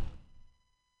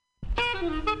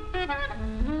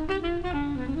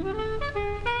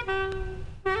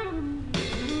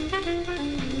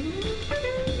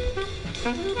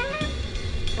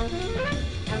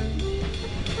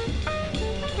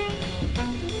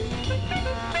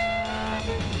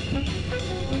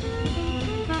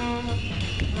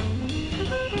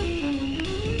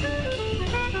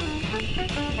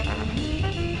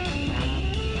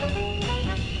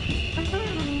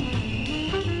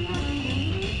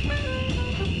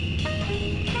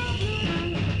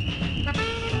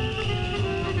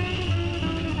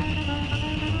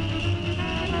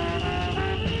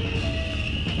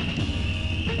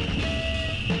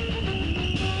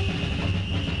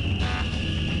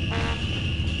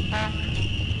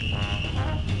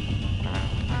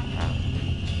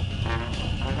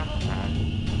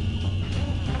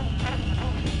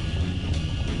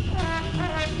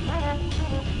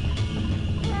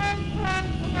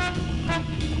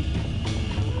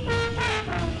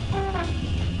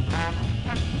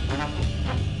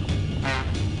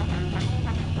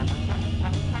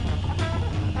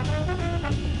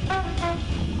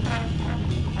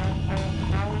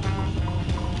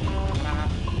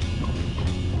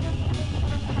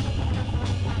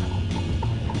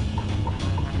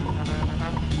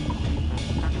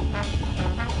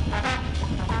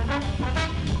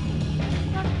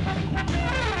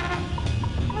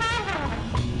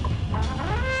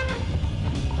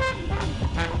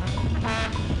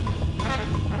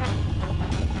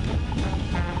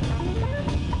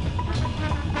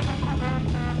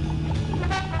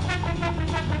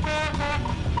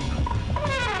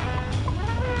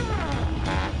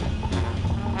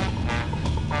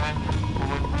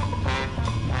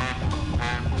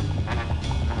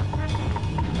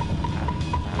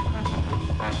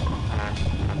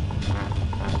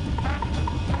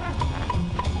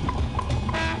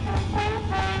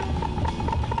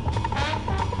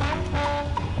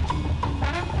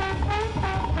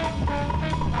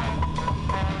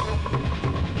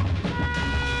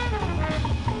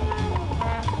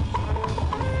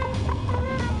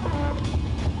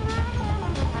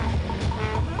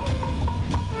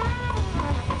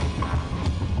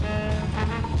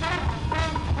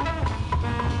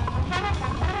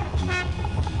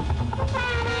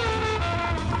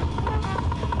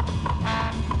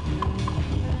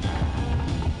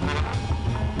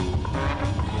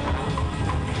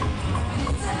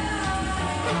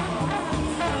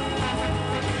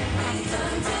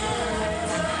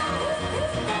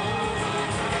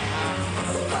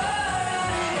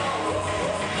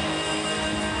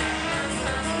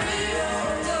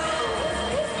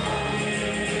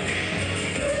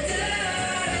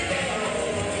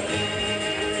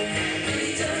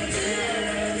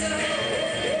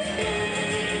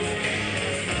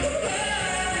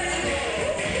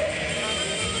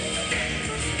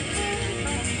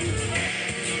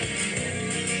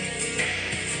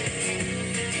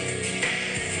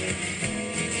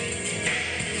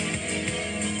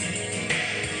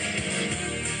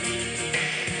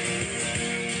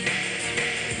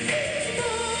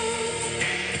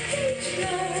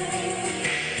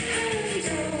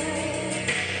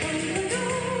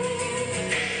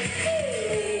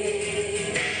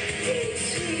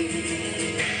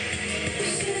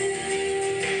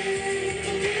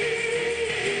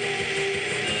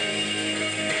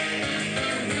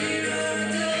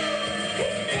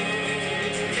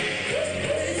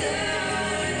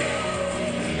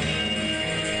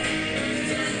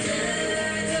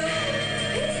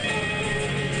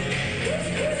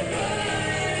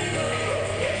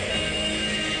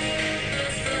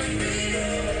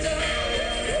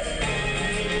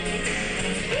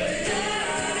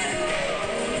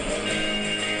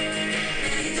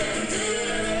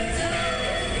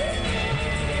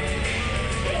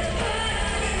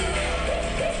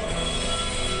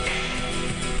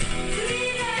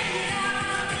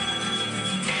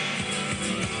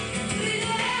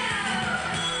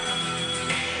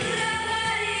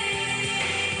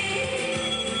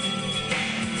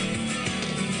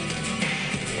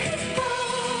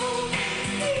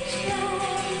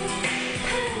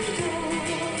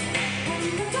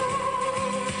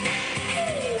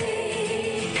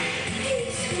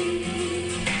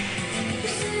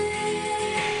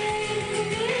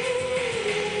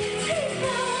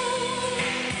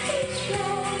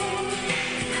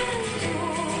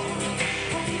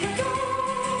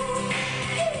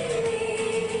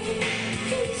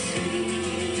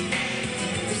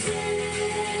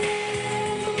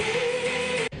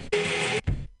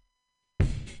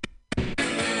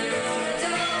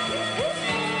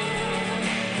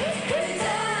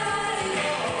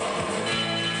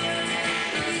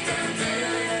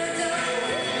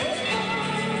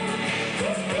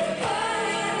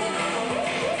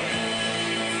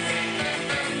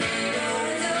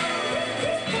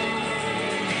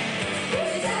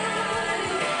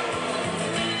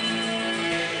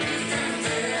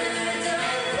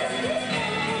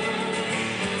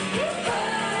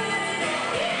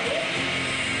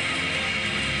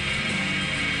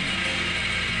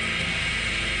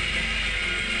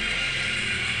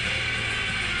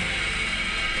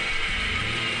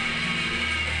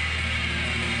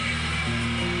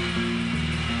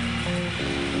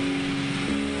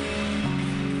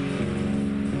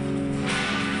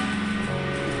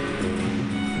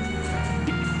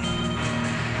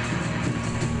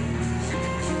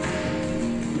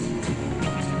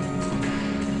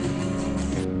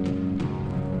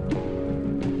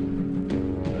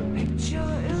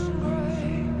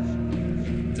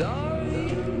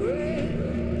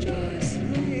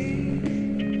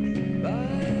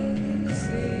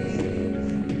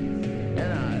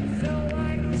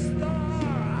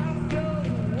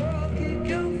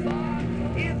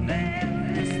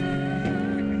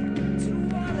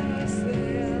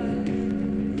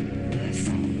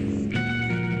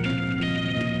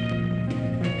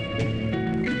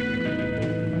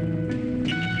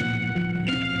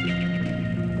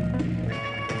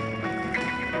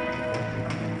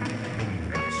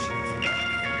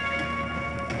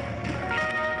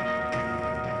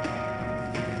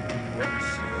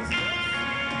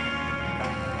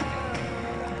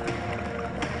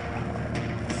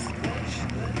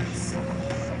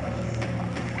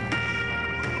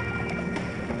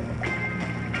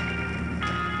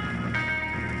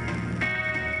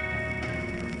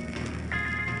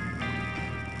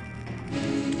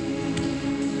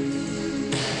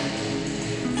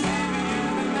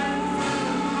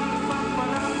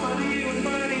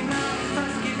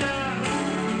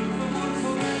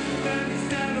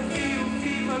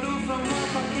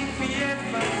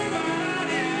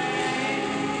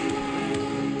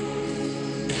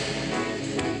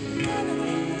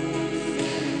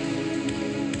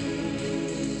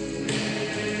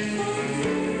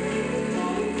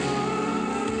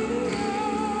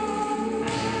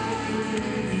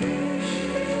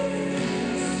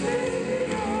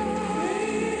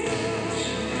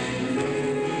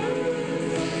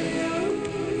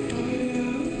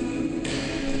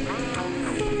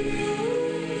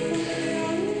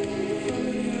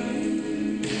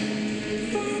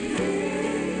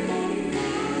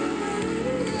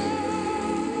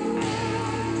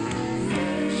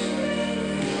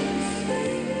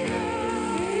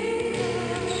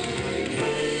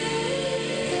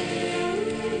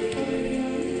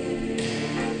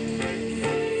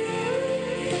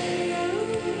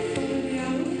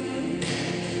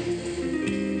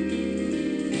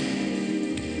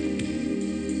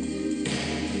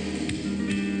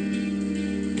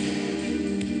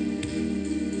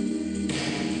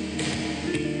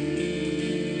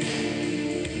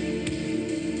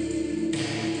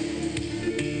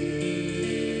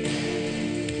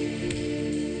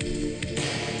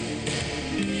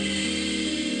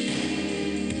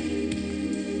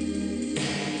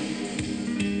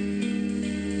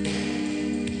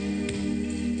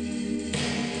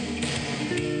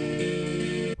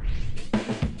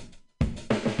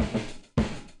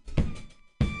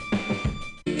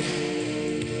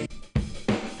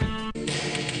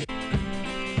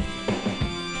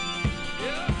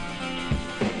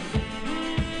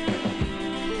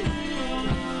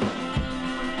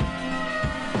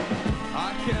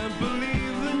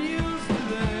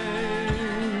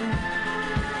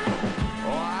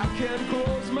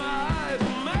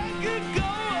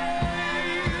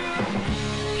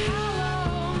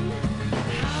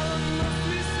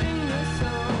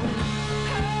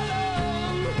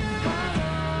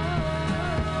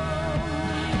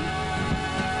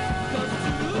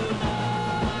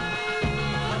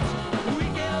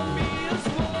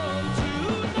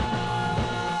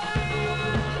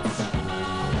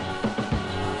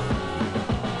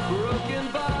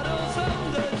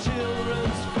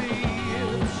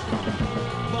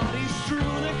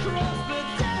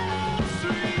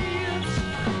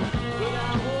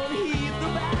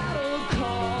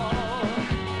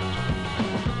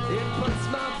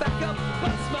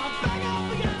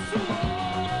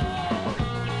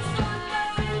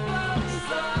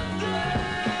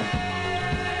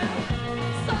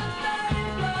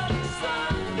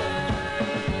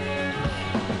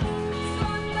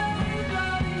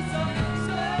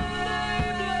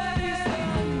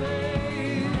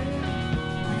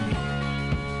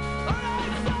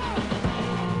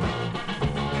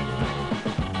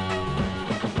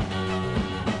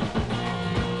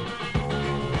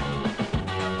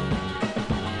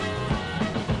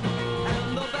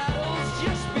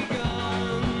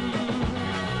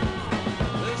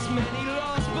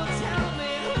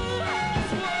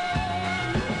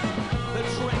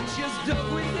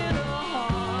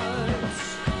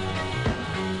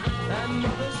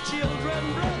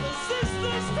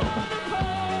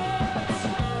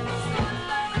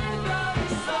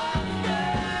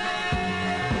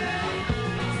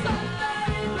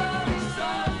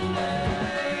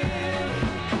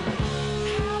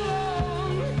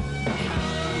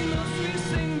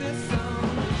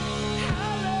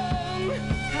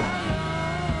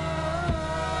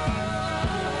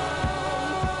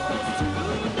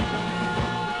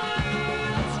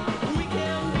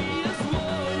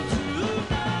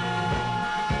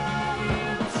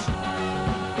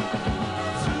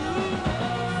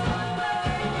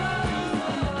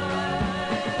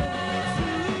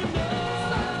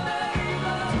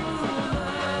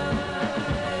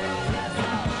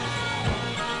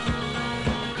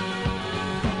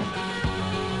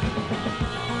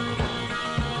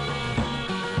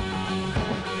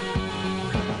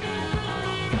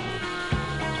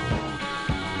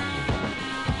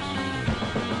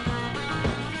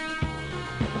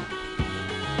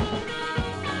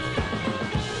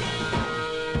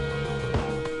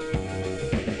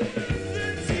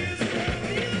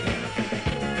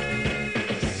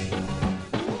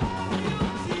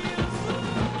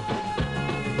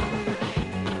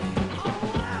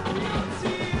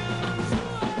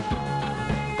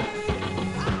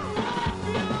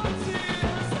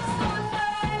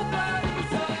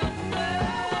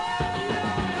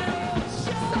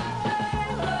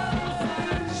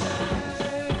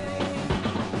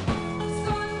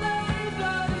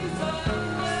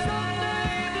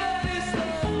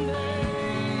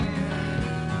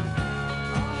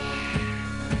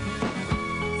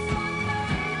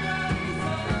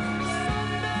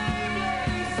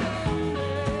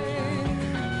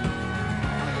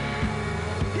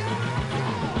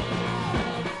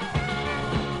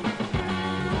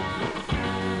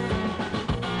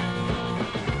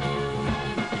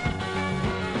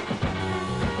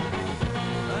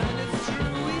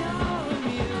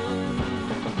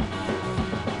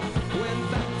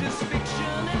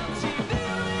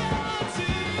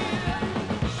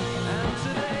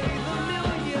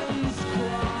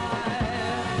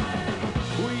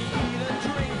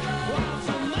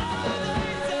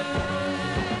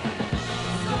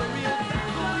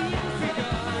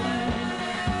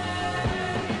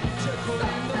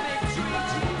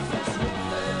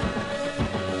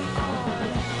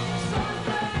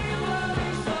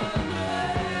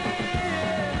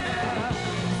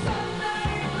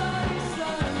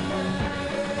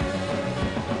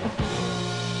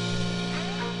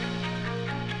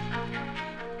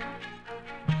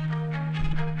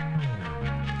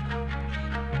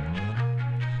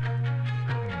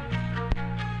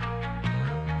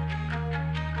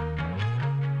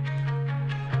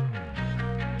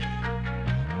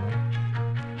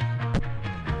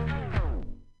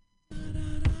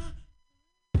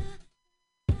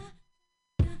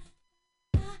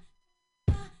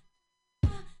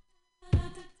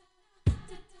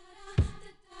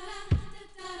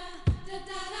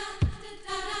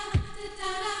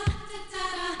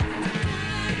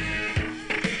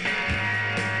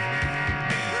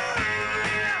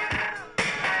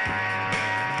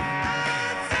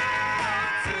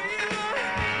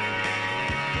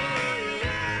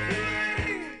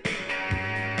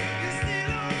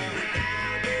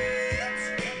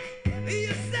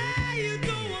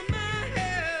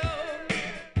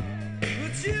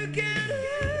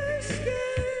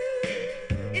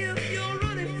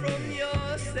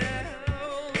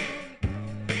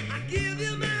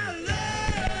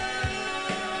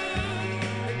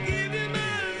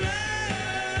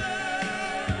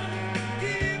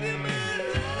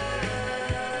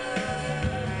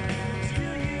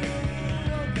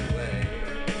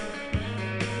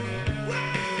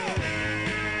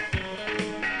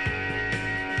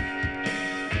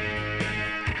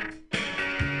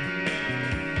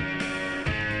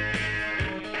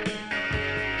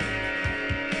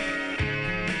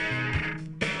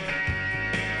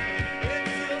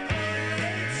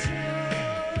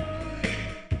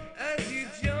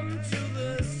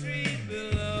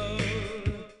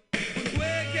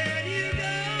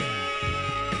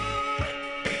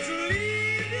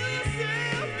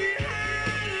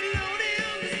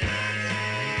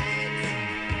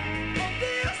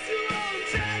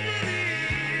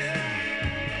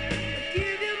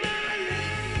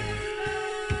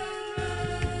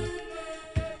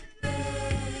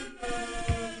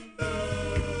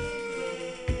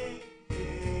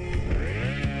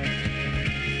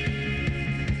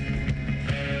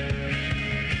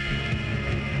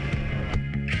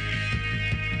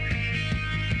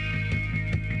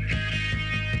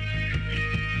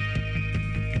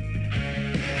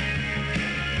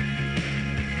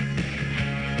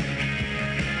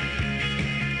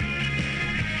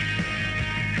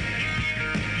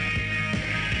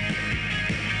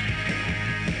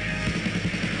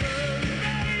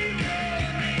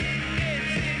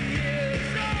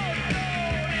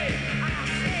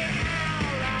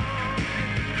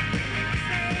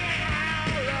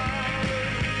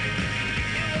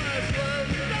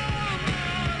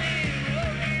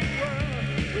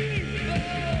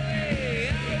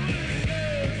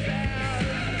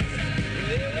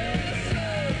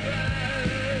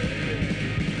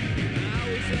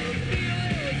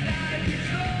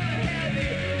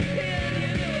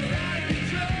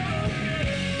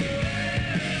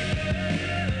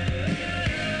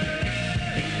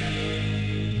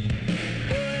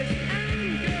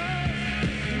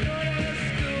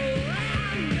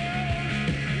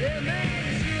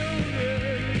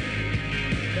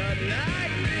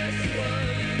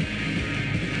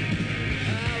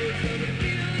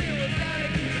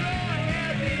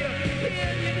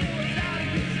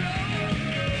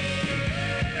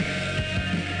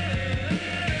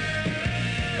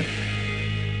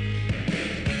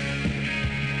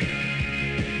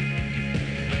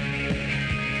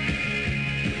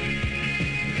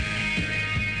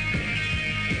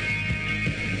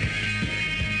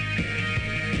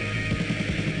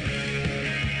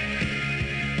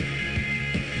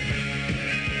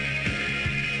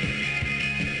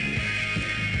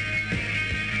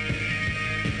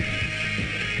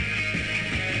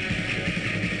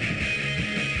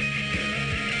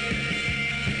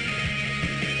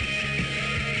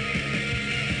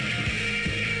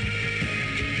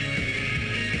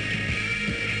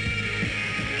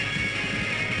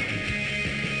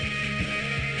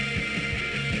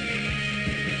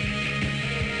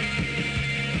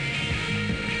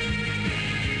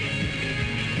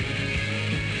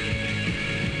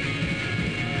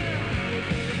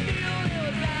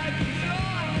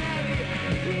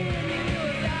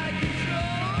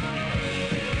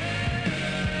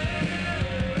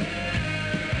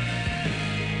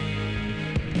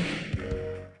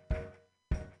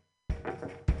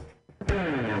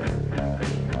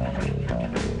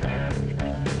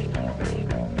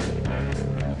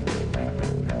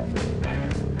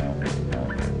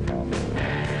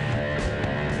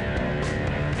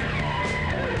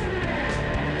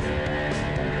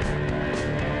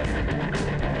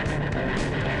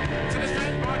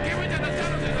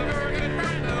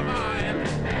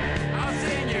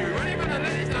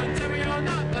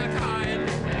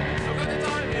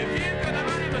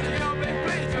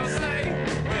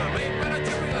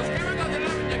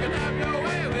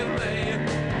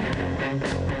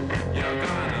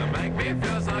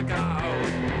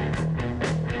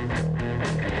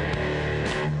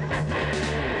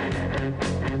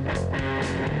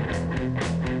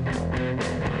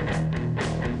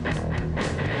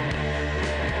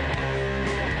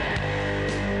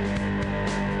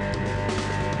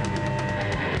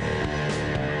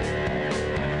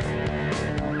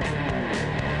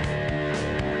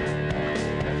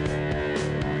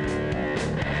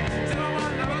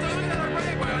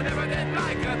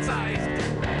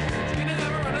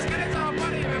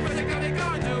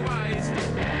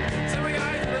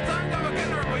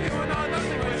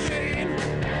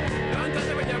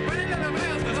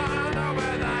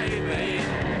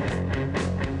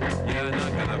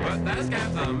 that's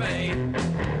Captain Me.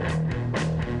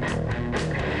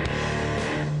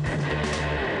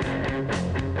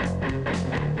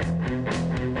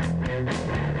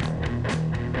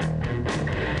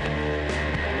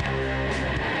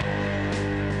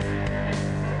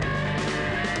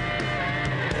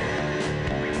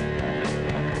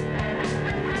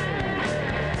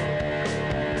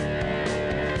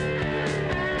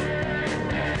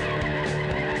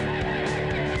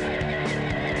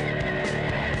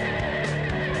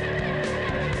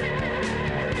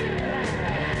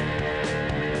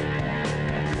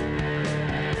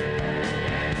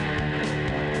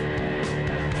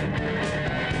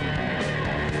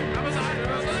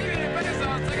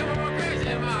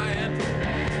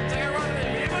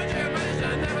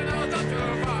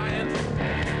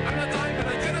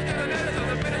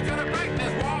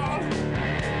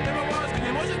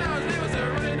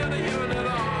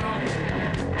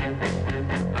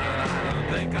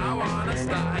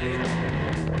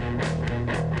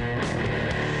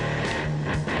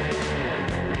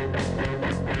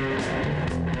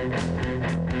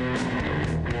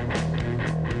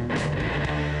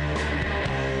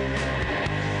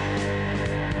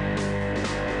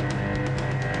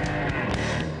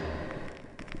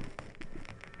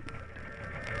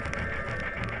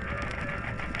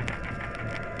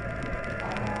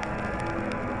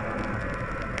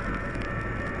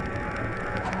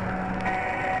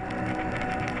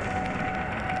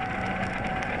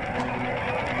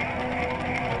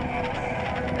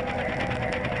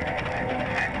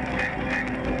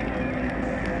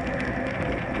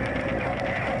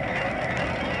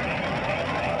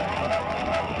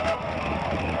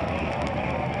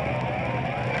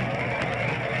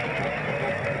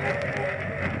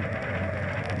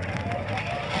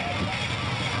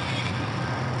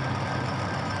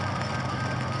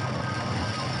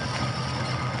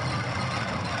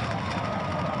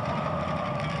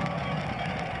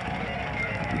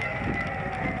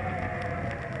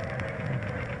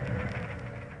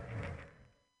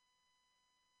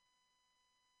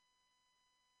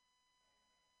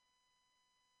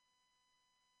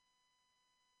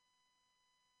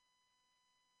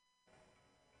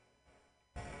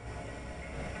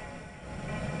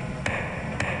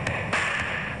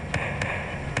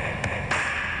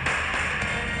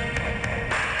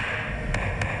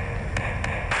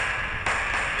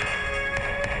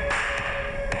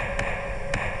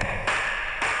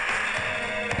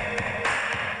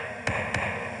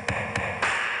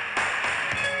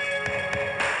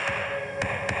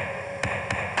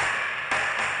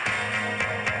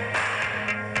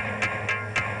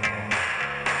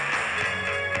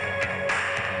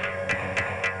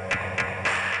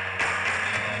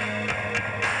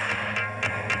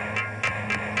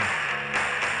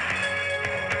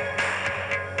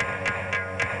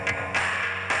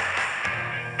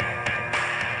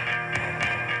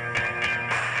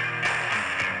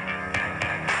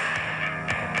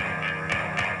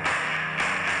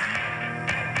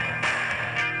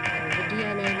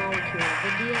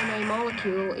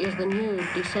 Is the nude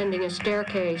descending a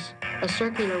staircase, a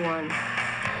circular one.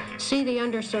 See the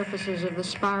undersurfaces of the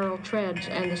spiral treads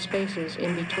and the spaces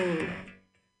in between.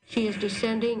 She is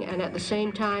descending and at the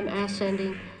same time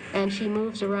ascending, and she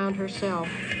moves around herself.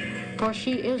 For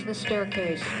she is the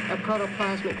staircase, a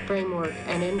protoplasmic framework,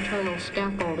 an internal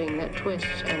scaffolding that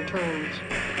twists and turns.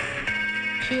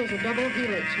 She is a double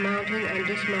helix mounting and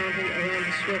dismounting around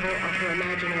the swivel of her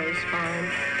imaginary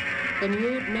spine. The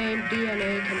nude named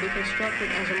DNA can be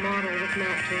constructed as a model with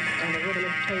matches and a ribbon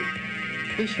of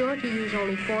tape. Be sure to use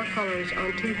only 4 colors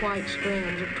on 2 white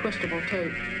strands of twistable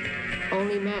tape.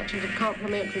 Only matches of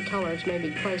complementary colors may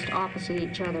be placed opposite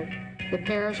each other. The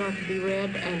pairs are to be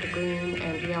red and green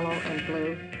and yellow and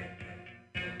blue.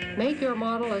 Make your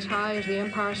model as high as the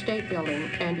Empire State Building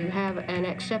and you have an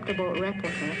acceptable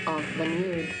replica of the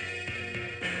nude.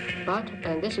 But,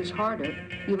 and this is harder,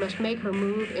 you must make her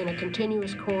move in a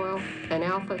continuous coil, an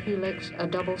alpha helix, a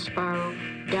double spiral,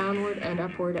 downward and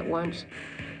upward at once,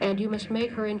 and you must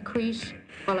make her increase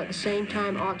while at the same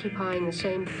time occupying the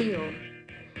same field.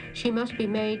 She must be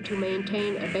made to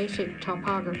maintain a basic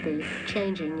topography,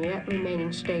 changing yet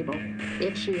remaining stable,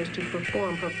 if she is to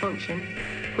perform her function,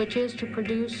 which is to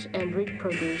produce and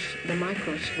reproduce the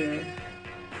microsphere.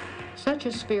 Such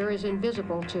a sphere is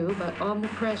invisible to, but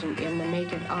omnipresent in the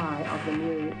naked eye of the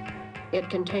nude. It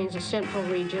contains a central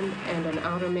region and an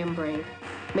outer membrane,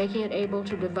 making it able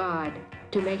to divide,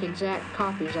 to make exact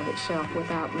copies of itself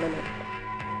without limit.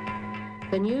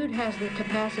 The nude has the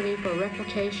capacity for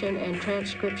replication and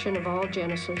transcription of all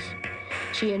genesis.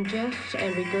 She ingests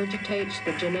and regurgitates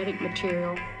the genetic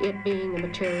material, it being the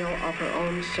material of her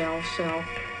own cell self,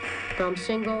 From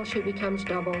single, she becomes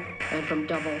double, and from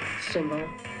double, single.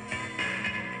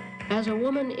 As a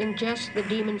woman ingests the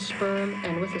demon sperm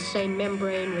and with the same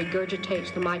membrane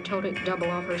regurgitates the mitotic double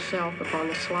of herself upon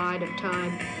the slide of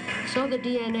time, so the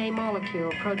DNA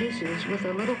molecule produces with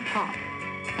a little pop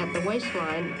at the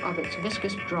waistline of its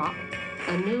viscous drop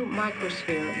a new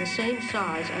microsphere the same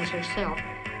size as herself,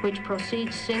 which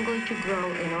proceeds singly to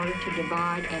grow in order to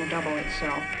divide and double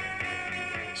itself.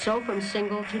 So from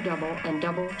single to double and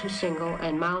double to single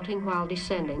and mounting while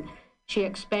descending, she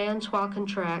expands while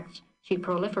contracts, she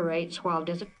proliferates while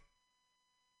disappearing.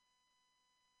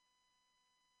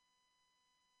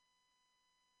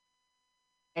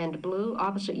 And blue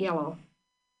opposite yellow.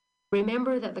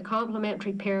 Remember that the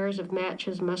complementary pairs of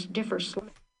matches must differ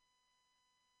slightly.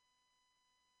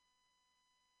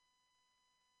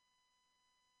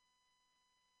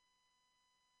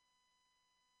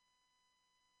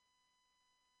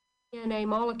 The DNA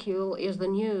molecule is the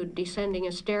nude descending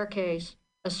a staircase,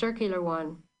 a circular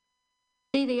one.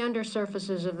 See the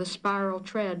undersurfaces of the spiral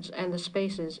treads and the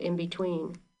spaces in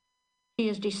between. She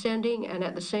is descending and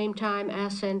at the same time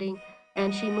ascending,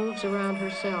 and she moves around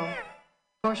herself.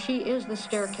 For she is the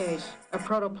staircase, a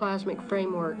protoplasmic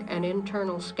framework, an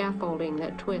internal scaffolding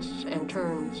that twists and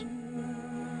turns.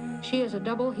 She is a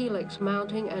double helix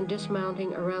mounting and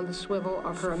dismounting around the swivel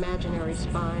of her imaginary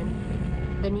spine.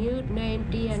 The nude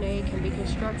named DNA can be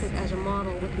constructed as a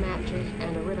model with matches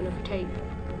and a ribbon of tape.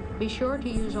 Be sure to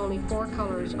use only 4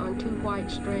 colors on 2 white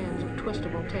strands of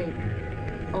twistable tape.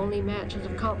 Only matches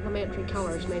of complementary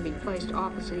colors may be placed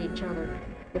opposite each other.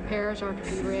 The pairs are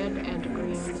to be red and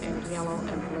green and yellow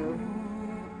and blue.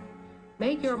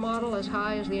 Make your model as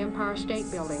high as the Empire State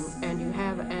Building, and you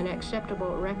have an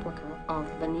acceptable replica of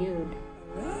the nude.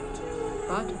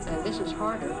 But, and this is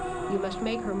harder, you must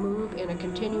make her move in a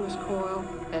continuous coil,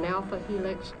 an alpha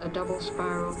helix, a double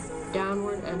spiral,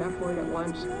 downward and upward at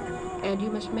once, and you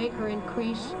must make her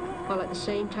increase while at the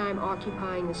same time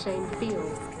occupying the same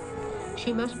field.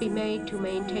 She must be made to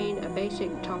maintain a basic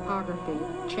topography,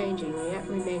 changing yet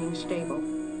remaining stable,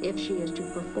 if she is to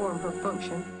perform her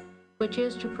function, which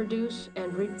is to produce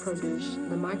and reproduce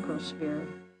the microsphere.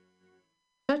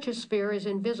 Such a sphere is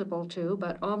invisible to,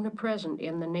 but omnipresent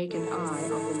in the naked eye of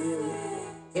the nude.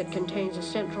 It contains a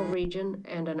central region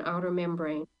and an outer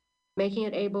membrane, making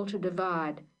it able to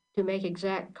divide, to make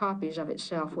exact copies of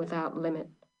itself without limit.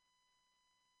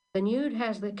 The nude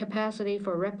has the capacity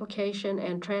for replication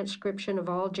and transcription of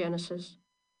all genesis.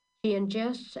 She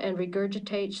ingests and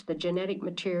regurgitates the genetic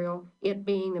material, it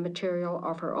being the material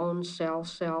of her own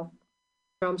self.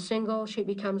 From single, she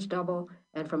becomes double,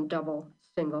 and from double,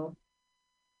 single.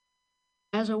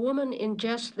 As a woman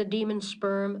ingests the demon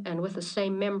sperm and with the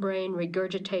same membrane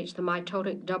regurgitates the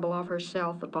mitotic double of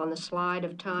herself upon the slide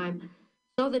of time,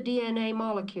 so the DNA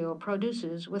molecule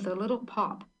produces with a little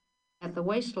pop at the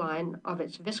waistline of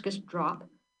its viscous drop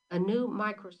a new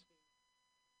microsphere.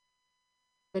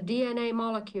 The DNA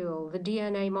molecule, the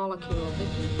DNA molecule.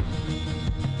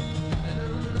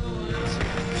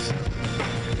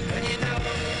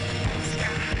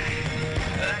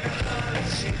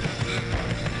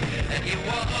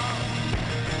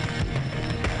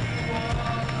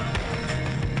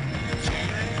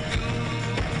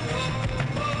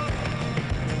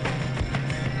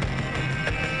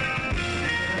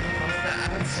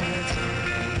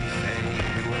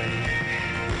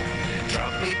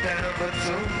 Drop me down, but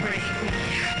don't break me.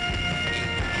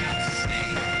 You got to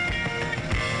stay.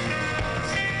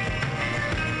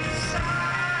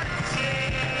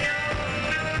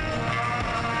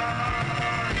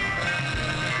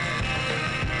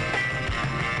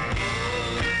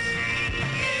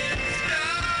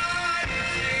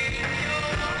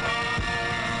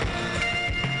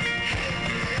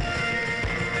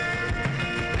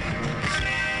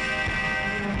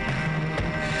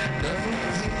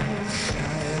 Nothing's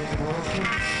inside, walking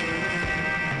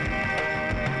through.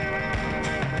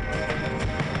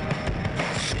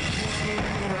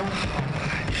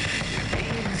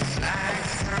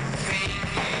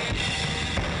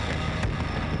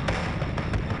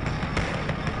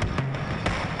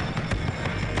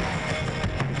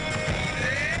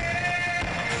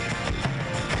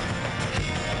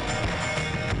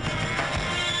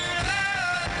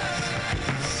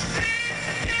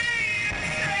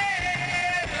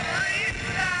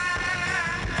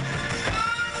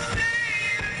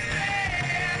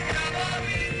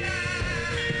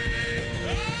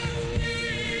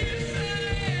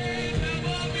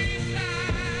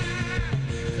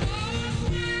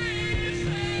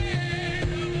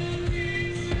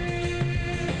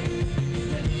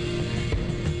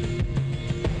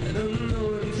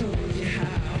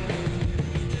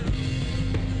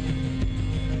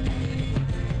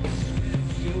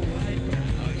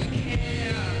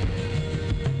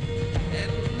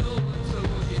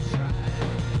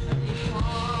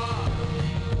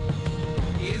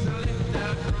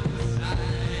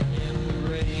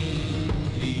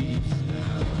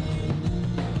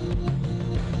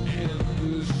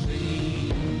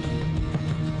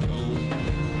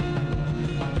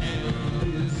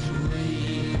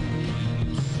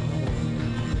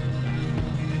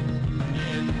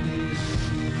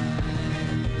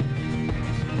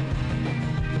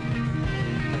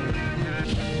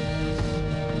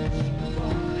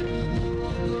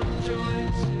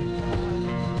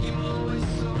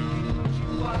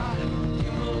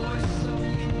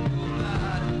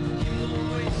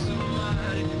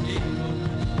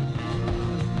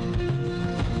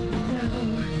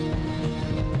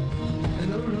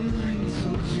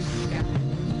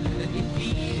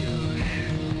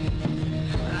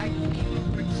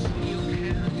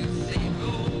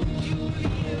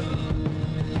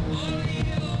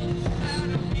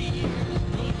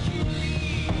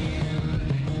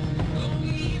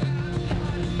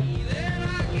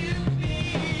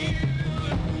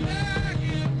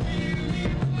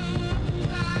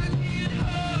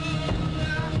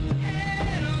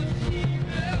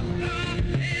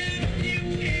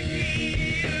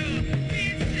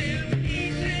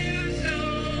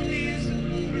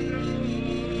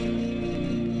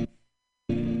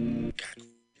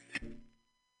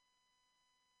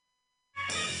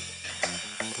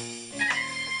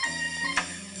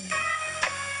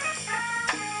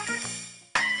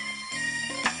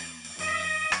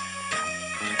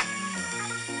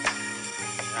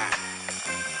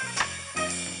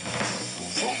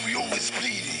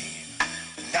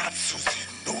 Susie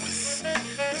noticed.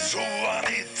 So on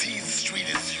 18th Street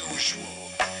as usual.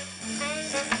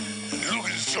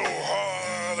 Looking so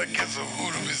hard against the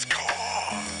hood of his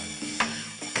car.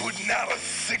 Putting out a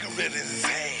cigarette in his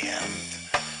hand.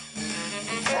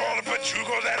 For all the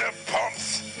pachucos that have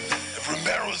pumps, and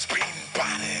Romero's beating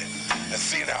body, and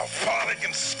seeing how far they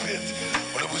can spit,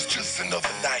 but it was just another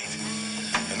night.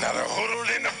 And now they're huddled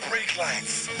in the brake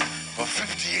lights of a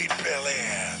 58 Bel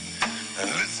Air, and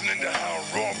listening to how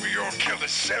Romeo killed the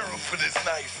sheriff with his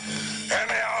knife. And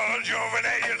they all jumping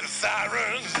at you, the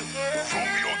sirens.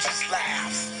 Romeo just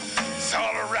laughs. It's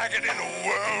all the racket in the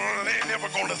world. They ain't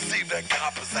never gonna save that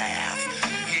copper's ass.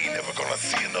 He ain't never gonna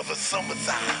see another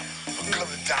summertime for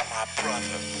cutting down my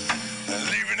brother. And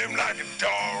leaving him like a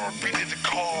dog beating the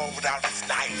car without his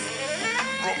knife.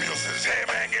 Romeo says, hey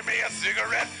man, give me a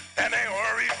cigarette. And they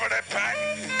hurry for that pack.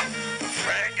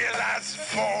 Frankie lights it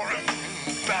for him,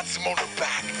 bats him on the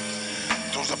back.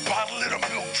 Throws a bottle in a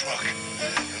milk truck.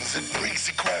 And as it breaks,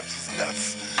 he grabs his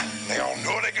nuts. They all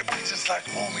know they could be just like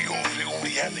Romeo if he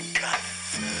only had the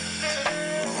guts.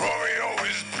 Romeo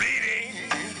is bleeding,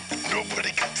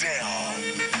 nobody can tell.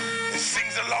 He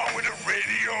sings along with the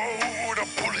radio with a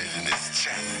bullet in his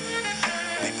chest.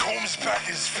 And he combs back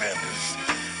his fenders.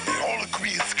 They all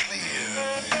agree it's clear.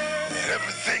 And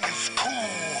everything is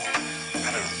cool.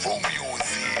 And then Romeo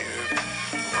is here.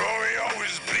 Romeo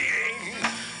is bleeding.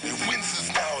 He winces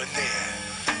now and then.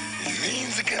 He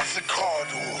leans against the car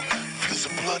door, feels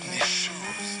the blood in his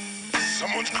shoes.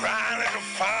 Someone's crying at the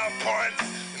 5 points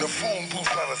in a phone booth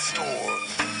by the store.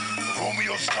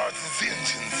 Romeo starts his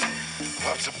engines,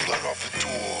 wipes the blood off the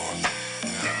door.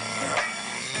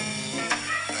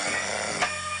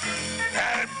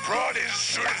 And it brought his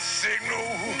shooting signal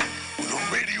with a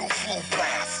radio full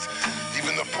blast.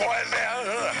 Even the boys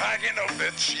there hiking up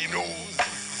their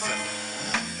chinos.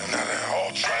 And now they're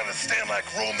all trying to stand like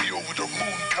Romeo with the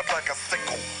moon cut like a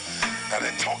sickle. Now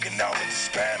they're talking now in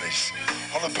Spanish,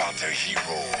 all about their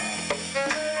hero.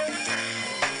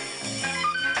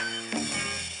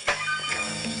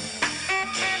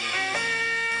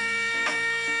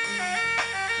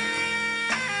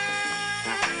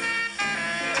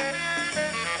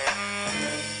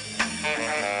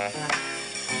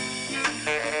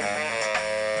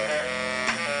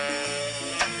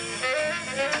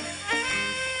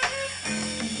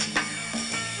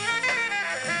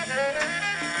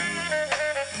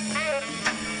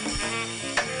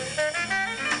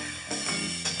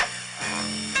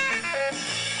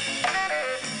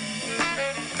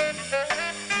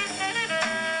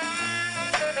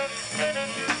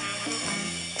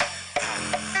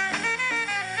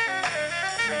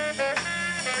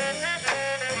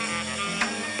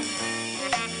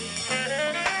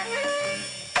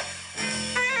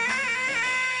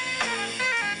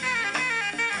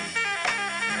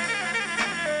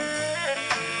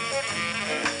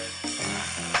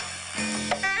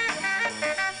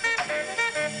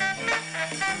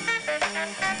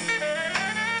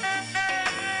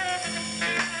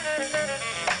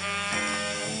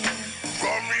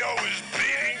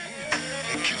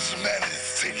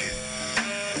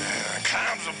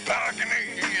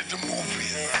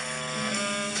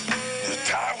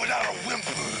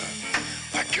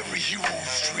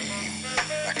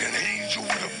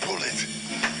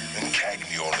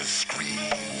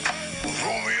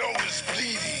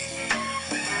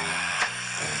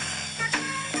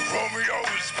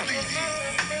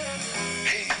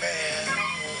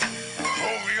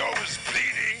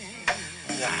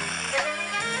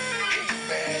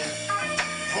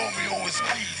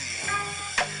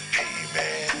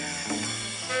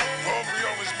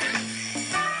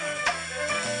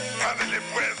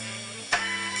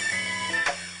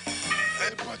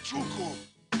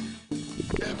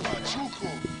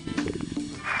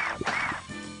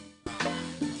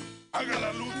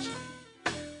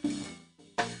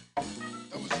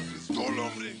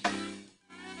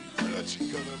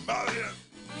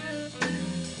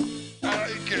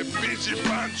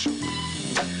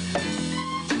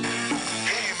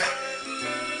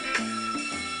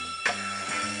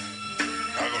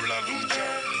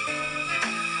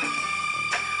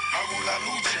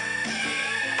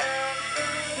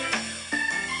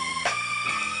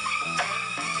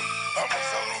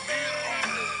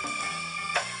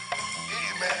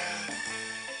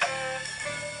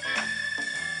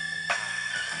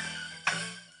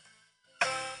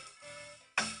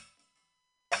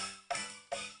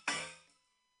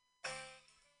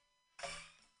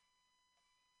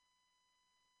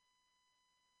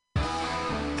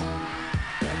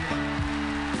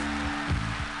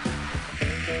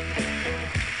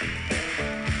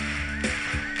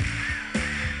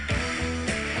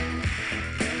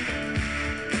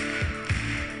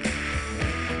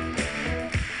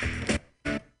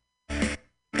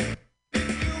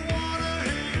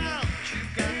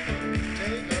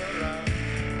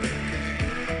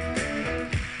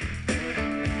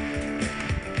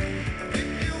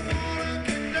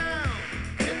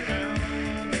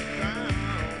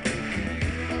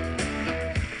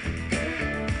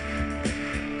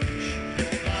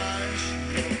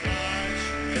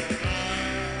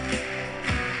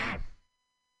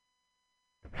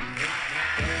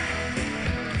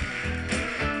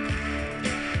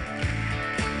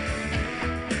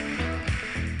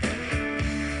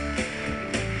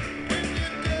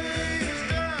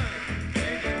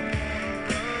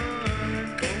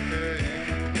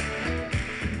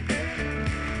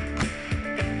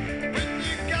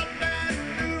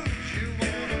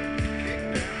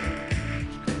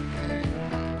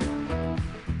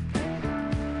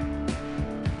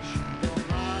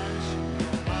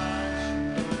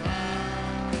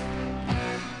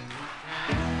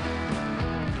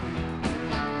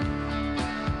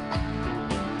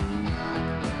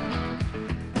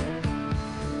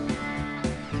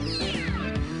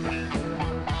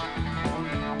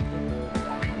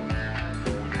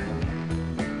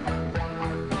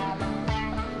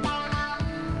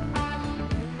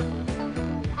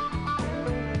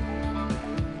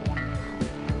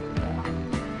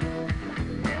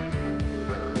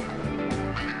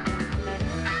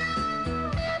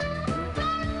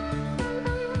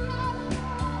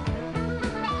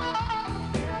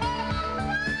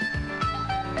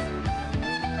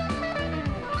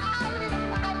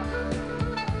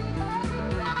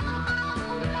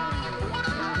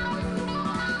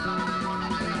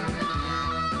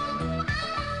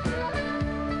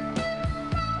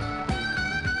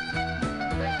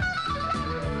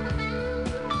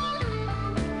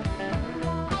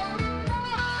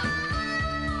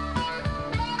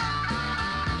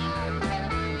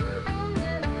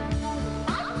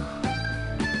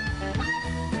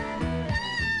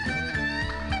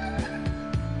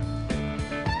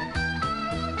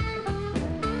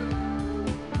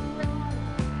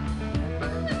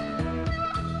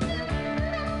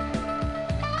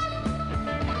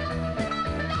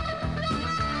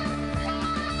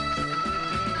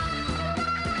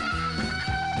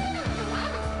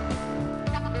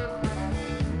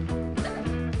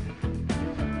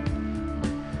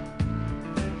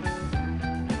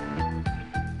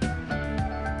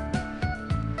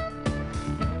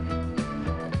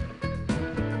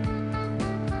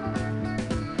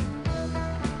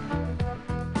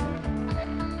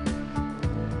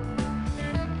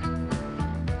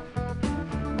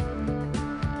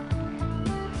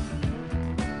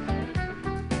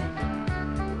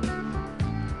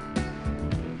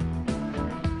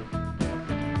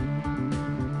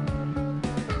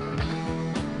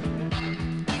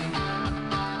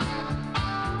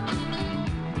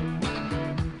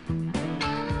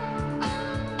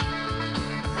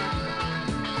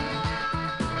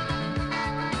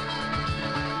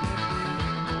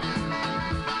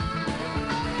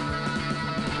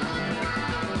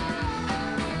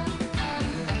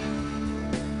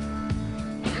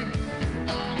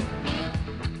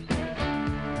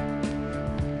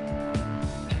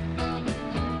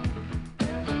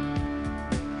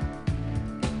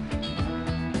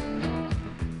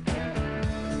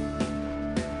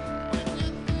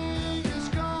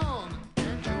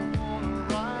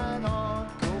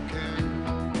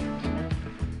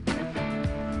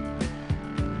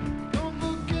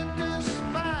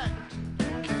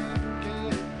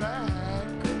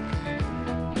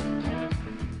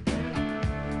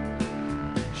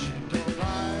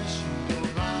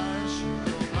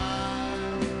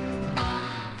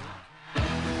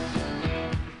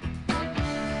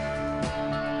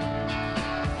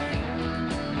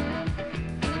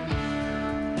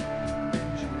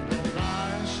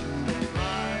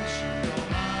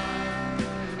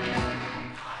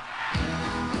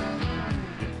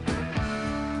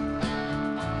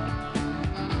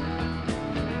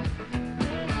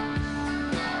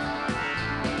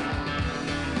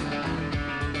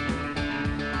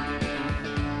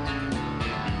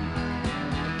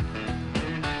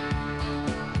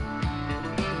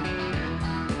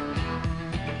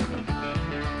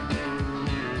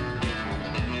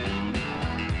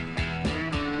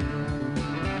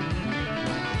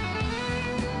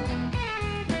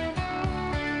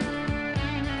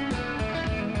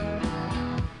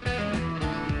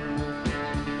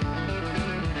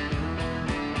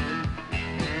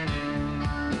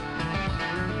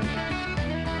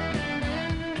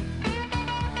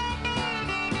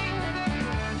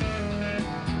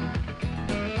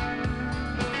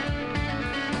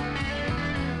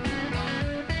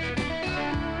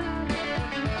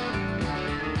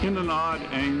 In an odd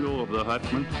angle of the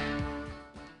hutment,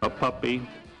 a puppy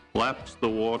laps the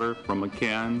water from a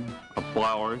can of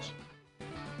flowers,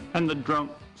 and the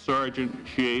drunk sergeant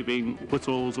shaving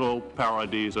whistles "O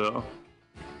Paradiso."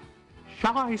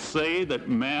 Shall I say that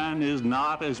man is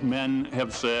not, as men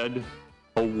have said,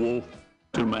 a wolf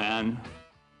to man?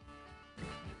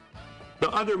 The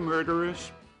other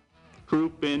murderers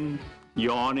troop in,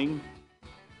 yawning.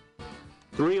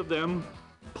 3 of them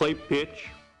play pitch,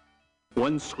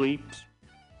 1 sleeps,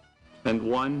 and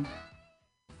 1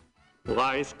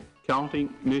 lies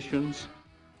counting missions,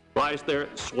 lies there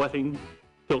sweating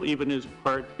till even his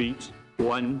heart beats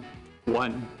 1,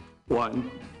 1,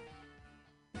 1.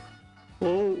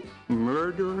 Oh,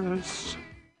 murderous.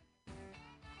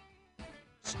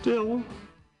 Still,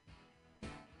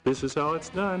 this is how it's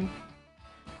done.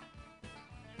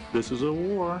 This is a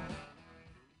war.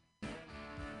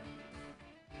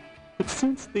 But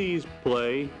since these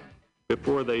play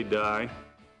before they die,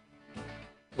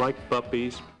 like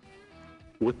puppies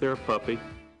with their puppy,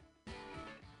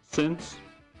 since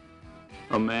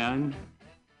a man,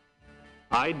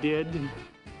 I did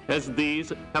as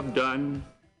these have done,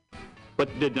 but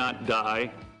did not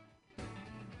die,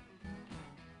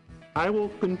 I will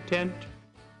content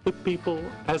the people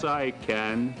as I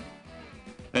can,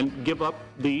 and give up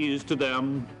these to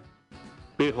them.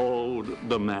 Behold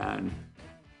the man.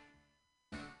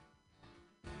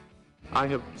 I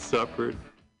have suffered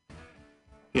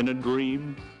in a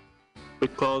dream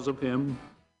because of him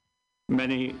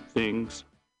many things.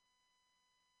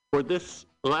 For this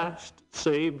last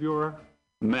Savior,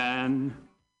 man,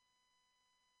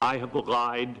 I have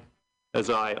lied as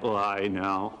I lie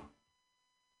now.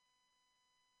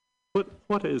 But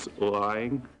what is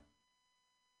lying?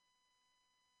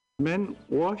 Men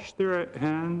wash their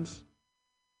hands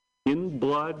in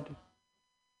blood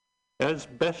as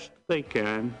best they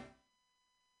can.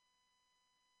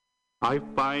 I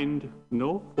find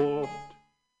no fault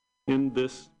in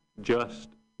this just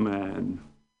man.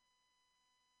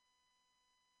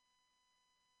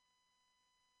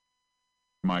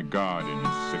 My God in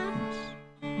his sickness.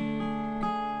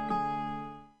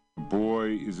 The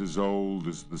boy is as old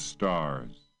as the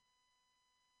stars.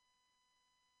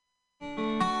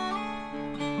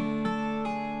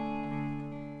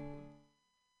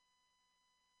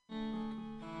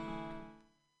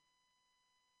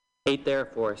 Eighth Air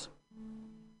Force.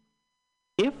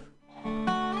 If,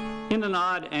 in an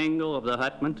odd angle of the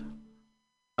hutment,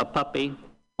 a puppy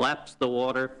laps the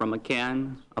water from a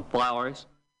can of flowers,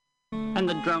 and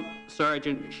the drunk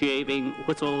sergeant shaving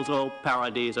whistles "O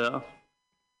Paradiso,"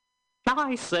 shall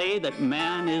I say that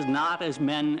man is not, as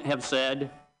men have said,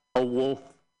 a wolf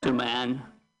to man?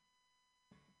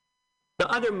 The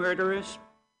other murderers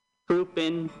troop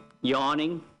in,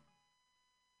 yawning.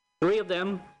 3 of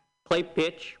them play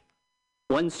pitch,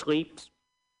 1 sleeps,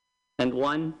 and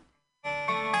 1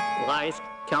 lies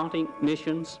counting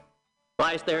missions,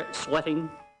 lies there sweating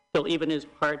till even his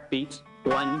heart beats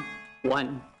 1,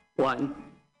 1, 1.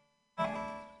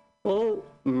 Oh,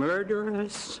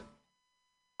 murderous.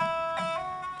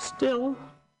 Still,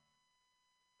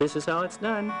 this is how it's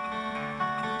done.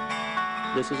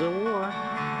 This is a war.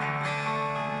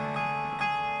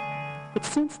 But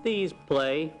since these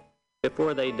play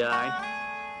before they die,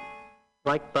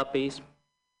 like puppies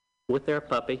with their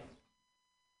puppy,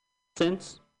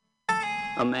 since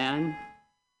a man,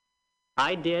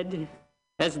 I did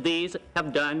as these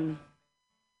have done,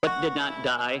 but did not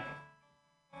die,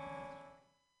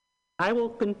 I will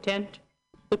content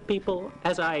the people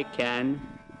as I can,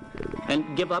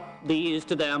 and give up these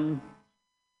to them.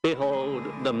 Behold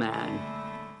the man.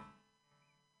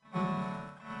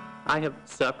 I have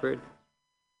suffered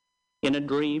in a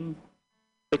dream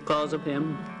because of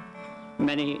him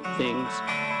many things.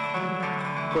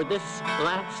 For this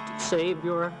last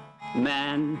Savior,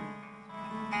 man,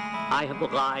 I have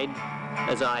lied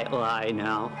as I lie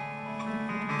now.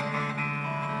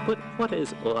 But what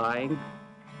is lying?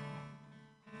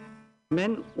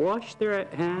 Men wash their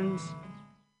hands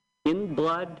in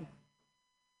blood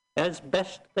as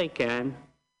best they can.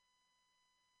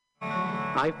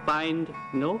 I find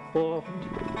no fault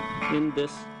in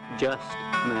this just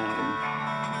man.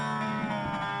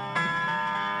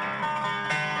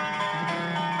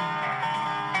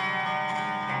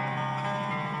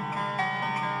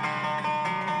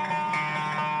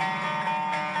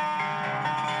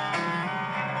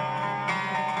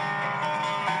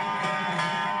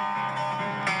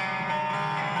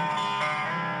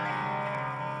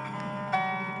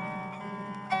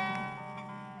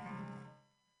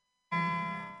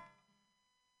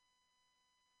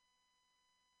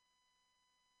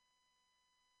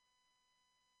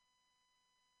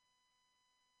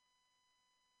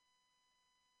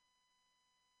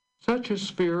 Such a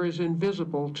sphere is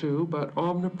invisible to, but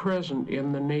omnipresent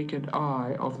in the naked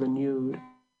eye of the nude.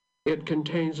 It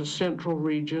contains a central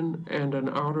region and an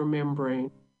outer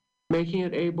membrane, making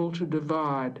it able to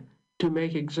divide, to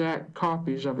make exact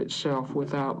copies of itself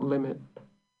without limit.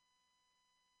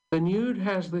 The nude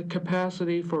has the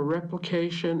capacity for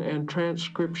replication and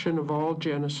transcription of all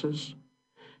genesis.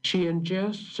 She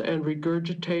ingests and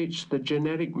regurgitates the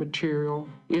genetic material,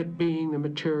 it being the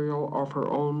material of her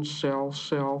own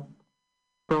self.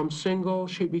 From single,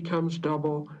 she becomes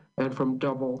double, and from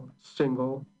double,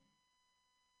 single.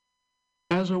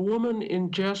 As a woman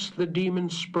ingests the demon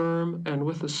sperm and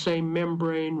with the same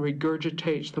membrane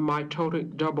regurgitates the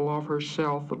mitotic double of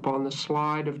herself upon the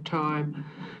slide of time,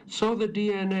 so the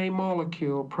DNA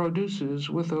molecule produces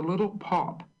with a little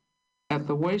pop at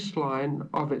the waistline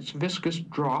of its viscous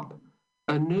drop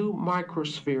a new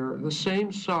microsphere the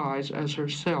same size as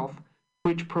herself,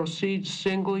 which proceeds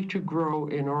singly to grow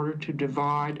in order to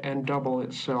divide and double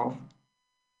itself.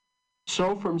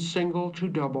 So from single to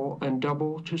double and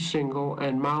double to single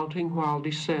and mounting while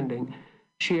descending,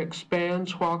 she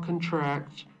expands while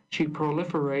contracts, she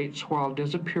proliferates while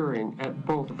disappearing at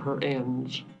both of her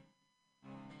ends.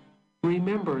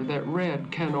 Remember that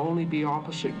red can only be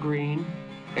opposite green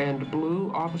and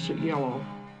blue opposite yellow.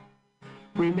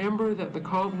 Remember that the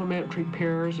complementary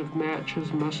pairs of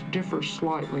matches must differ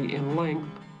slightly in length,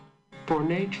 for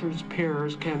nature's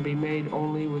pairs can be made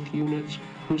only with units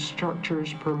whose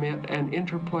structures permit an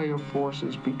interplay of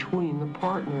forces between the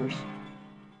partners.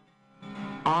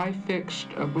 I fixed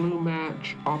a blue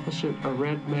match opposite a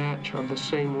red match of the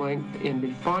same length in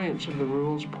defiance of the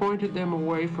rules, pointed them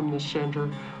away from the center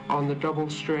on the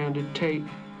double-stranded tape.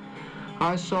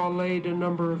 I saw laid a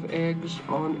number of eggs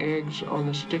on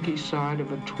the sticky side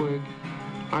of a twig.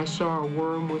 I saw a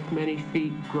worm with many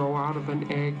feet grow out of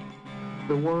an egg.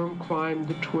 The worm climbed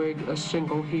the twig a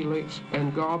single helix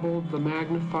and gobbled the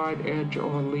magnified edge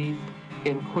or leaf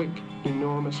in quick,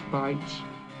 enormous bites.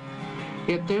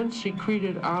 It then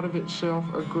secreted out of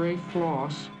itself a gray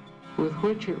floss with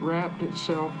which it wrapped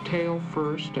itself tail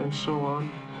first and so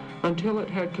on, until it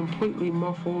had completely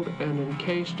muffled and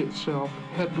encased itself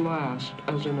head last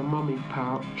as in a mummy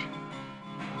pouch.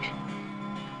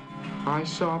 I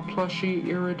saw plushy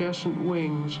iridescent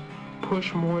wings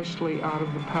push moistly out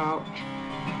of the pouch.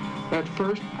 At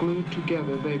first glued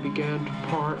together, they began to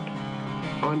part.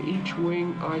 On each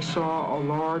wing I saw a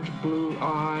large blue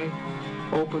eye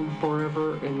open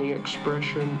forever in the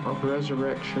expression of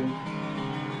resurrection.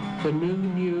 The new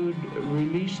nude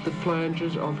released the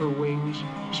flanges of her wings,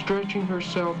 stretching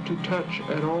herself to touch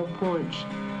at all points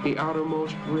the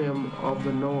outermost rim of the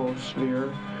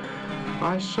noosphere.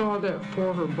 I saw that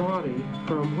for her body,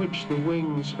 from which the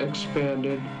wings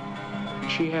expanded,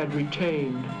 she had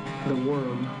retained the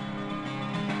worm.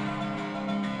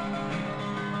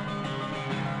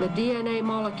 The DNA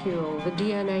molecule, the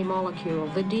DNA molecule,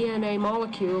 the DNA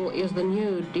molecule is the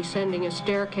nude descending a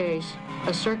staircase,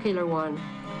 a circular one.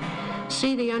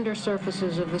 See the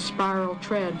undersurfaces of the spiral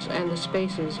treads and the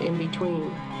spaces in between.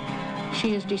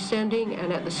 She is descending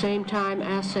and at the same time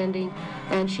ascending,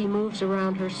 and she moves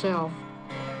around herself.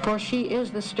 For she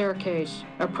is the staircase,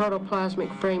 a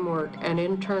protoplasmic framework, an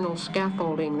internal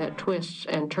scaffolding that twists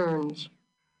and turns.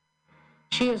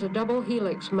 She is a double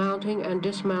helix mounting and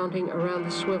dismounting around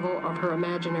the swivel of her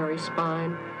imaginary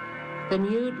spine. The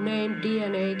nude named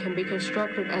DNA can be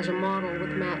constructed as a model with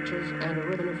matches and a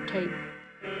ribbon of tape.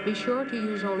 Be sure to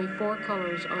use only 4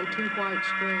 colors on 2 white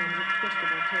strands of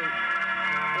twistable tape.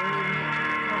 Only matches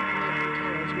of complementary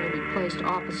colors may be placed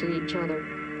opposite each other.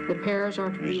 The pairs are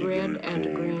to be red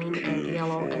and green and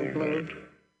yellow and blue.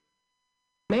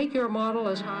 Make your model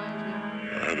as high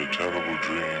as you... I had a terrible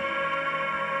dream.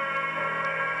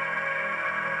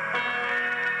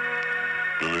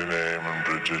 Billy, Mame, and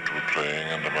Bridget were playing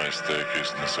under my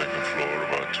staircase on the 2nd floor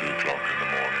about 2 o'clock in the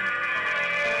morning.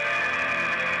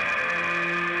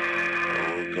 I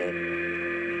woke up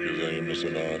because Amos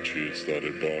and Archie had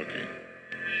started barking.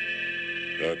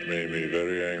 That made me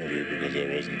very angry because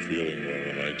I wasn't feeling well,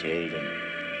 and I told them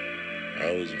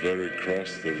I was very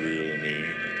cross, the real me,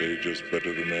 that they just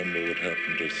better remember what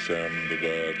happened to Sam the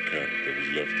bad cat that was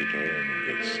left at home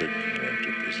and got sick and went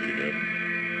to pussy heaven.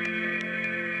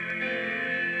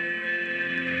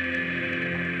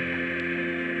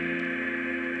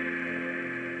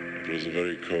 It was a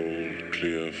very cold,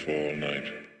 clear fall night.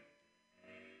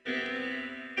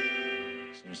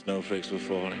 Some snowflakes were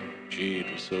falling. Gee,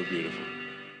 it was so beautiful.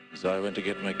 So I went to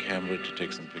get my camera to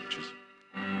take some pictures.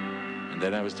 And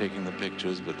then I was taking the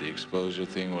pictures, but the exposure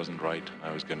thing wasn't right.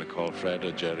 I was going to call Fred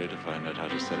or Jerry to find out how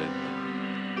to set it.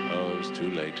 Oh, it was too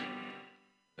late.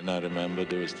 And I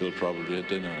remembered there was still probably a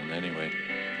dinner, and anyway,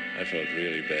 I felt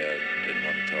really bad. Didn't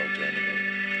want to talk to anybody.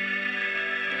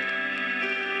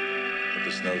 But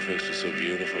the snowflakes were so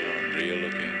beautiful and real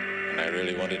looking, and I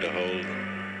really wanted to hold them.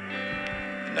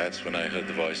 And that's when I heard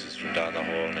the voices from down the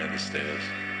hall near the stairs.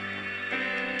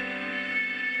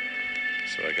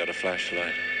 So I got a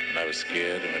flashlight, and I was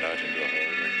scared and went out into the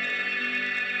hallway.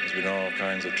 There's been all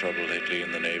kinds of trouble lately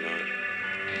in the neighborhood.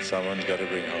 Someone's got to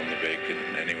bring home the bacon,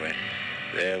 and anyway,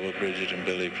 there were Bridget and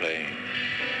Billy playing.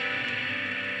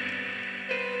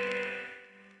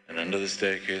 And under the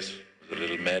staircase was a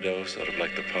little meadow, sort of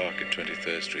like the park at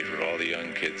 23rd Street, where all the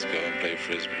young kids go and play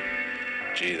frisbee.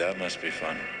 Gee, that must be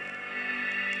fun.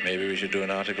 Maybe we should do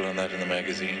an article on that in the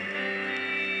magazine.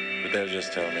 But they'll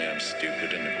just tell me I'm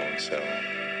stupid and it won't sell.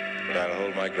 But I'll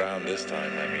hold my ground this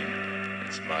time. I mean,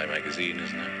 it's my magazine,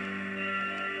 isn't it?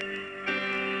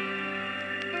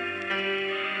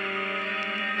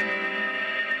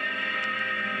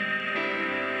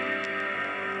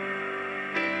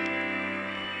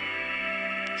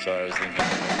 So I was thinking,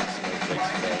 snowflakes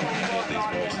fell and I heard these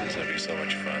voices having so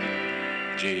much fun.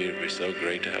 Gee, it'd be so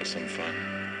great to have some fun.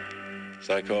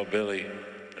 So I called Billy,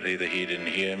 but either he didn't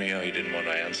hear me or he didn't want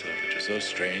to answer, which was so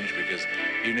strange because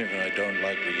even if I don't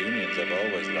like reunions, I've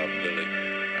always loved Billy.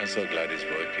 I'm so glad he's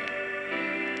working.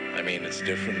 I mean, it's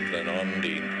different than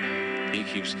Ondine. He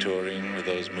keeps touring with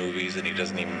those movies and he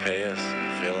doesn't even pay us.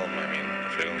 Film, I mean, the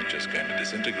film's just going to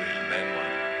disintegrate and then what?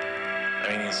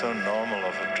 I mean, he's so normal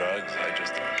off of drugs, I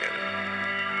just don't get it.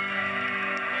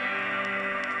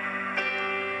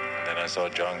 And then I saw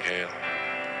John Cale.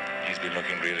 He's been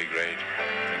looking really great.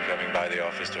 Been coming by the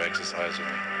office to exercise with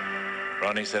me.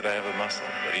 Ronnie said I have a muscle,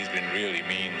 but he's been really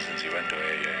mean since he went to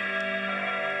AA.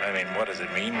 I mean, what does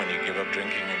it mean when you give up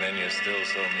drinking and then you're still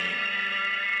so mean?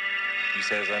 He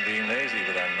says I'm being lazy,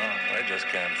 but I'm not. I just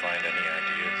can't find any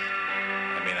ideas.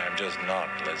 I mean, I'm just not,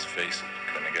 let's face it,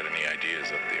 going to get any ideas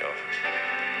at the office.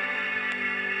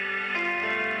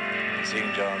 And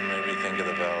seeing John made me think of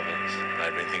the Velvets.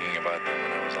 I'd been thinking about them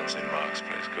when I was on St. Mark's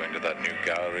Place, going to that new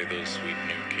gallery those sweet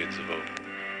new kids have opened.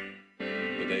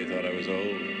 But they thought I was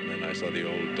old, and then I saw the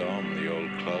old Dom, the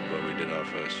old club where we did our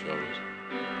first shows.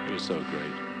 It was so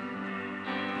great.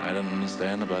 I don't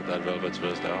understand about that Velvet's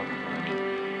first album. I mean,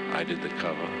 I did the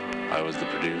cover. I was the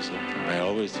producer. I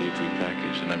always see it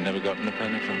repackaged, and I've never gotten a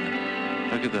penny from them.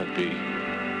 How could that be?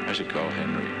 I should call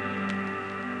Henry.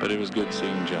 But it was good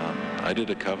seeing John. I did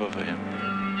a cover for him,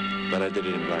 but I did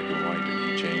it in black and white,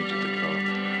 and he changed it to color.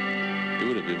 It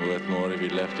would have been worth more if he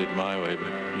left it my way,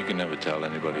 but you can never tell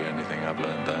anybody anything. I've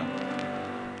learned that.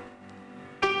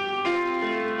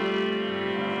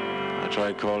 I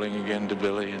tried calling again to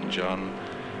Billy and John.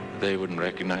 They wouldn't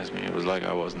recognize me. It was like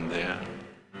I wasn't there.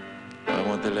 Why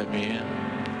won't they let me in?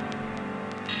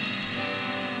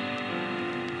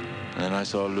 And then I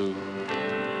saw Lou.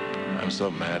 I'm so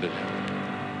mad at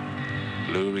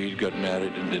him. Lou Reed got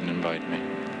married and didn't invite me.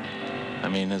 I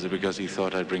mean, is it because he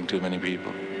thought I'd bring too many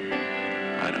people?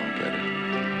 I don't get it.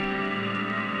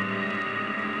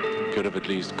 Could have at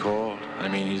least called. I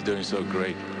mean, he's doing so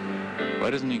great. Why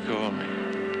doesn't he call me?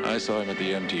 I saw him at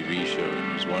the MTV show and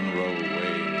he was one row away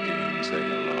and he didn't even say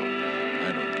hello.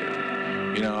 I don't get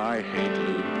it. You know, I hate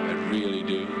Lou. I really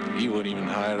do. He wouldn't even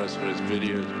hire us for his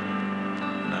videos.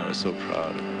 And I was so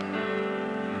proud of him.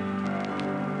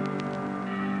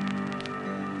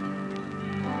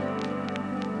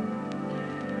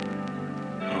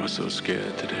 I was so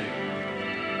scared today.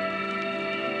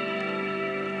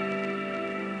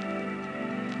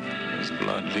 There's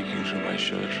blood leaking through my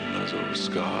shirt from those old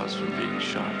scars from being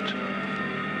shot.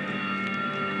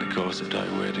 And the corset I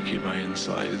wear to keep my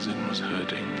insides in was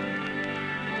hurting.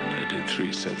 And I did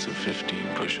 3 sets of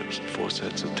 15 push-ups and 4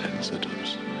 sets of 10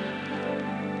 sit-ups.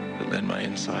 And then my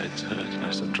insides hurt and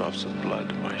I saw drops of blood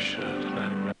in my shirt and I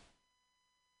remember.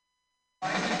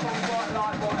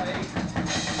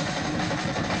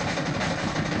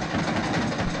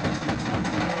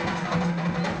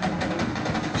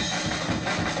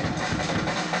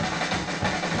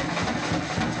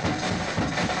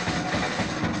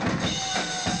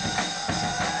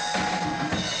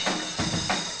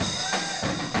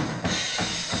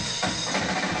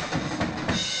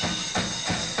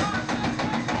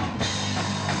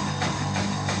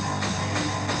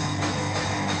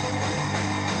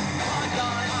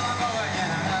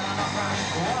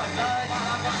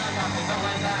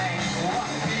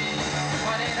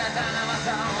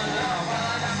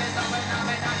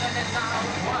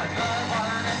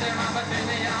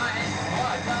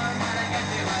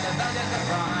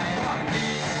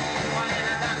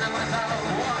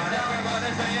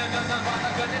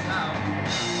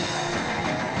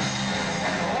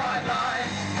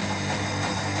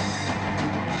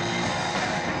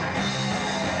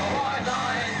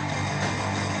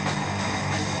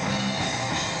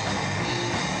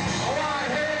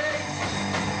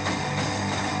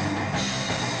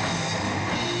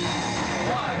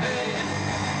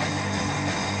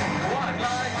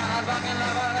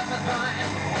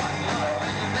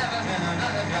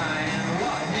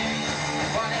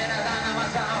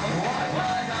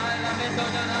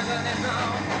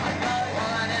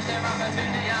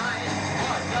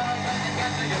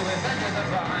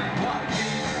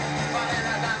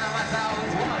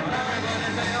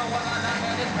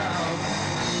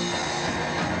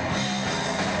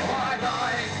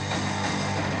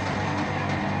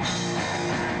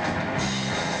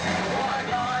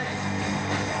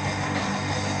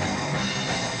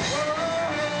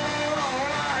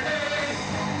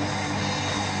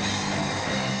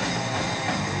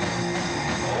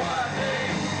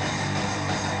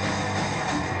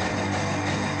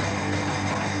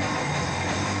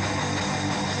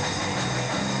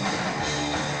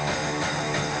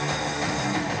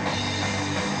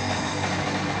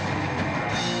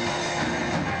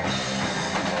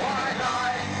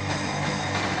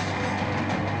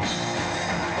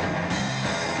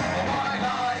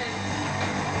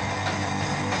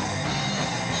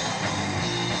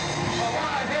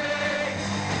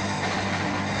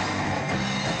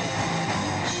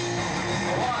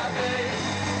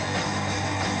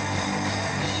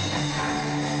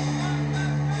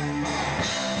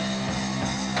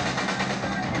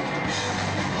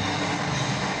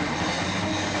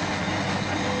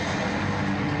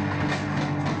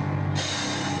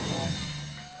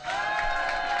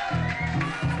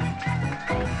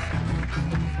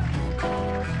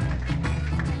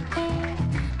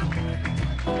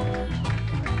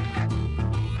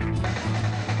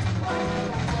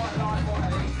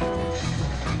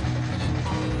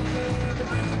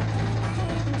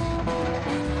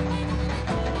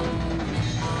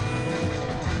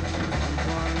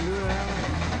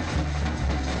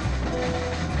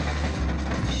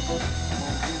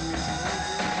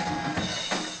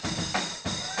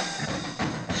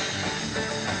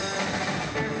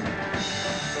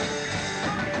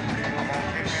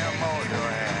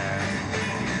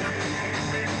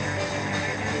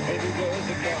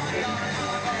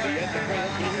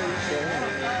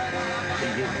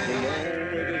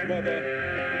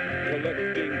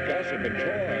 Collecting gossip and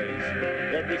toys.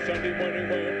 Every Sunday when he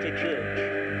went to church,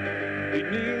 he'd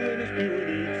kneel in his pew and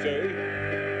he'd say,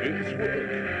 it's work.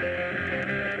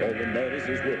 All that matters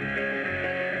is work.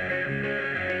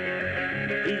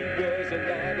 He was a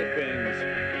lot of things.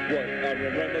 What I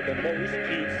remember the most,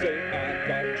 he'd say, I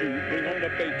got to bring home the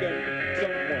bacon.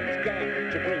 Someone's got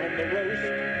to bring home the roast.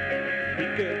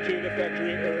 He'd get to the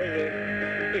factory early.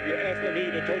 If you asked him,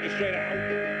 he'd have told you straight out,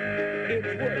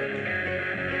 it's work.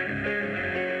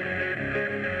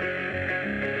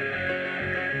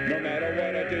 No matter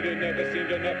what I did, it never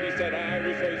seemed enough. He said I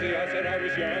was lazy, I said I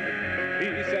was young.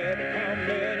 He said, how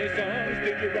many songs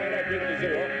did you write? I've written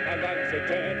 0, I lied and said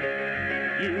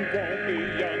 10. You won't be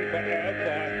young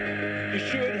forever. You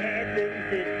should have written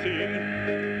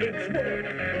 15. It's work.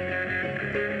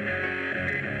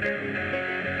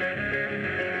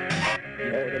 You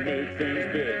ought to make things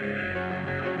big.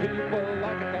 People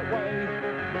like it that way.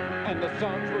 And the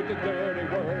songs with the dirty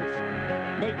words,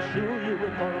 make sure you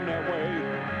record them that way.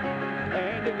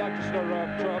 And he'd like to stir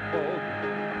up trouble.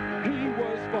 He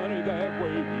was funny that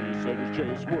way. He said it's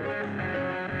just work.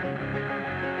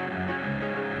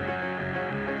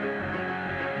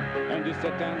 And he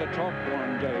sat down to talk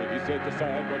one day. He said,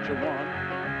 decide what you want.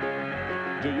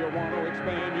 Do you want to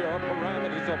expand your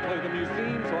parameters or play the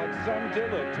museums like some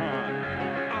dilettante?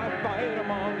 I fired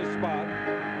him on the spot.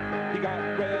 He got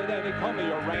red and he called me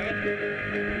a rat.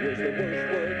 It was the worst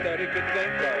word that he could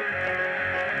think of.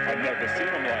 I'd never seen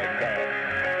him like that.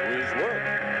 It was work.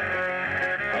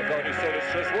 I thought he said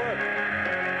it's just work.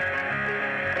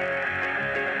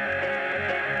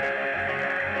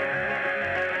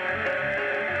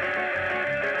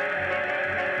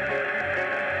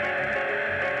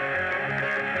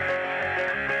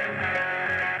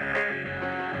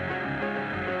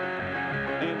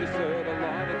 And he said a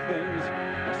lot of things.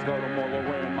 I start them all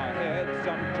over in my head.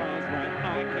 Sometimes when I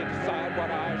can't decide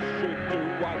what I should do,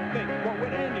 I think, what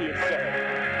would Andy have said?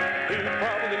 He'd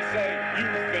probably say, you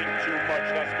think too much,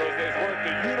 that's because there's work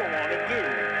that you don't want to do.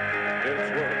 It's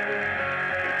work.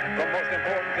 The most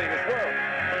important thing is work.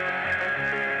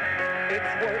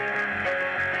 It's work.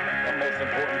 The most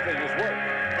important thing is work.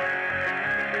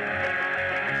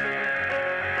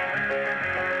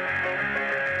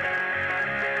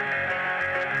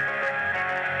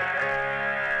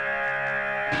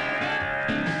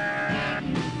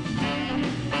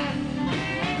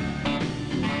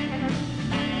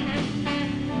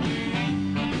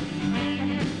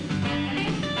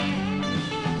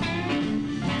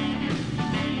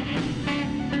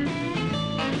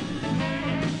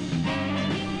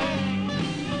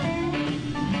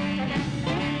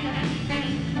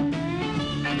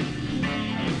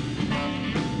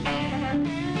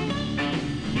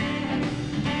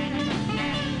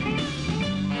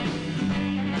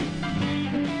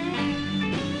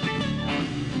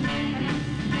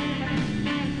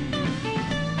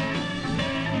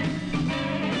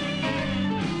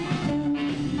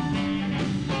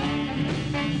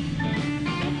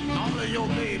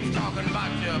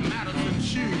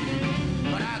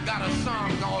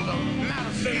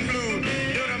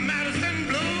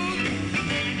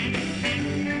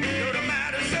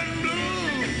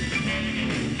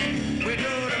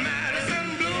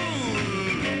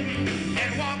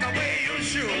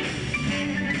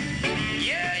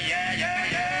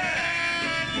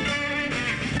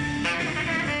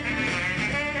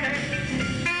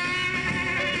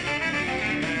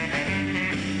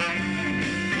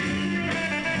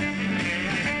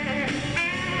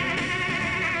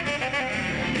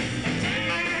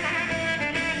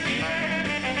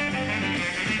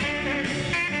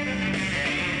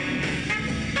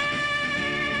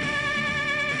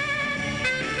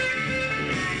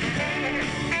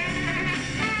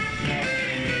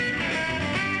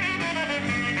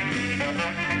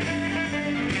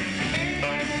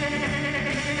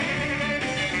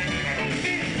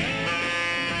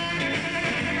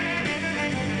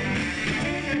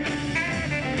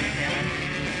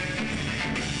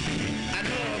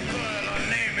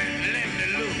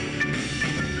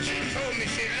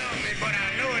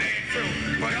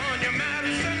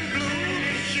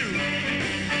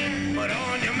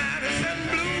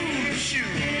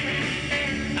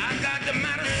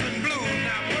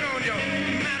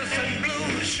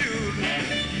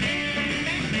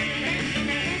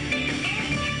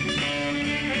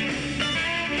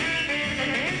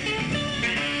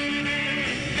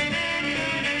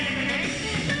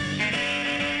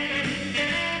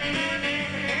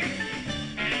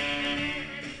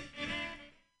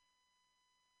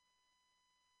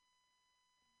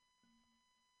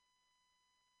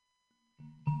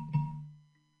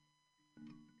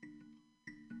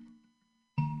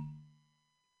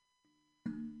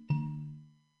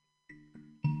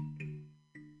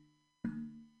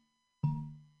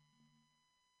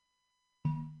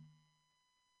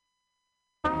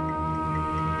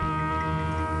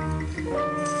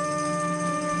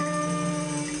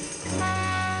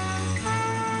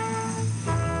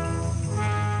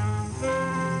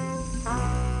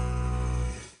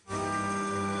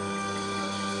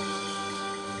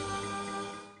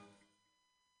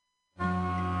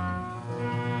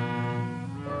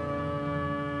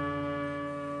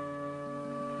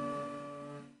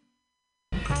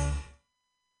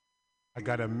 I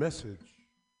got a message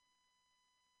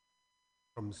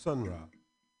from Sun Ra.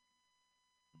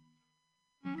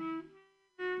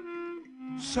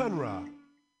 Sun Ra,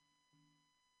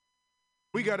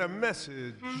 we got a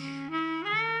message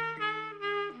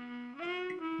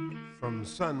from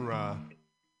Sun Ra.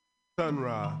 Sun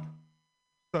Ra,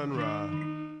 Sun Ra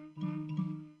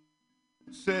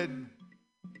said,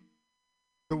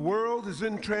 the world is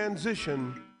in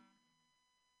transition.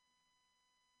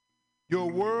 Your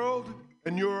world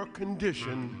and your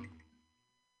condition.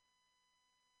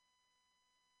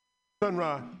 Sun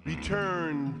Ra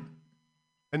returned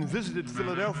and visited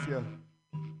Philadelphia.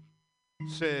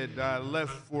 Said, I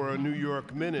left for a New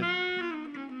York minute.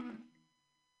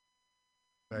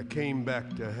 I came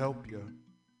back to help you.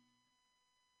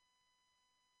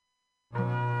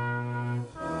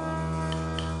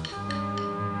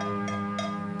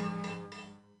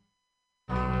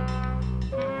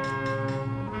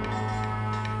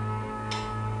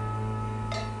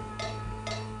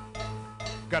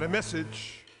 Got a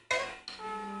message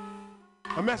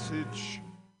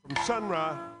from Sun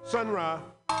Ra, Sun Ra,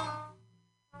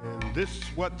 and this is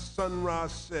what Sun Ra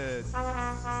said.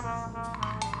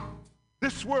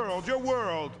 This world, your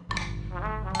world,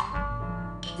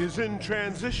 is in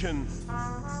transition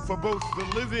for both the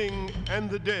living and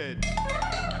the dead.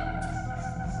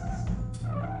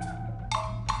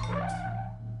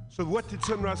 So what did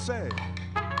Sun Ra say?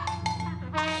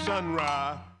 Sun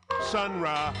Ra, Sun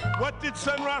Ra, what did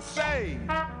Sun Ra say?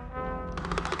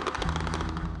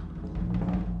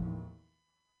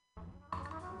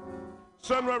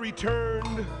 Sun Ra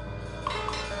returned,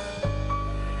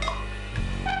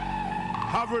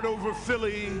 hovered over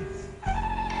Philly.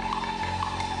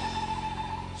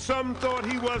 Some thought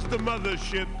he was the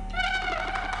mothership,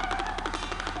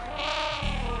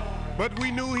 but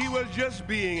we knew he was just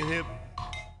being hip.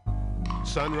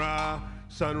 Sun Ra,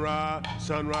 Sun Ra,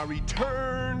 Sun Ra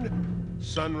returned.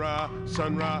 Sun Ra,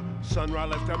 Sun Ra, Sun Ra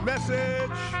left a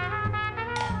message.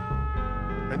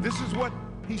 And this is what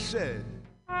he said.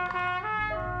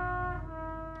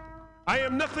 I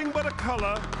am nothing but a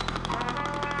color,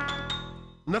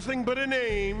 nothing but a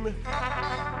name,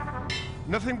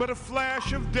 nothing but a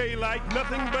flash of daylight,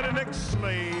 nothing but an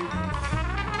ex-slave.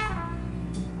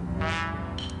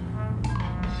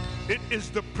 It is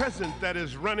the present that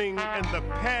is running, and the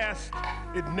past,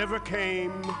 it never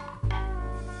came.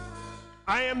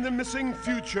 I am the missing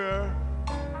future,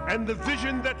 and the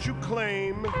vision that you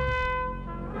claim.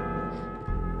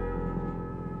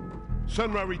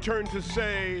 Sun Ra returned to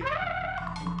say,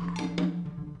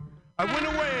 I went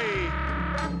away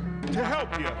to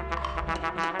help you.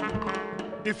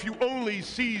 If you only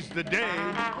seize the day.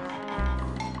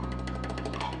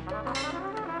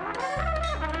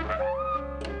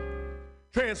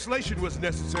 Translation was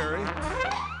necessary,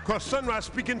 cause Sun Ra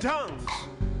speak in tongues,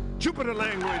 Jupiter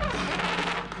language,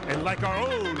 and like our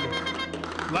own,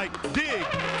 like dig,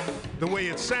 the way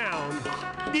it sounds.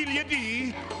 Il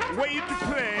dit, way to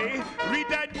play, read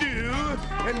that do,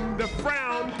 and the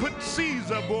frown put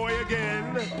Caesar boy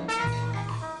again.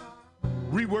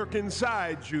 Rework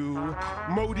inside you,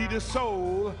 Modi the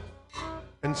soul,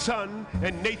 and sun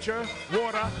and nature,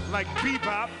 water like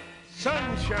bebop,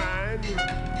 sunshine.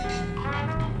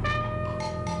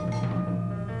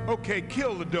 Okay,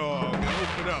 kill the dog and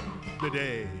open up the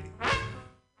day.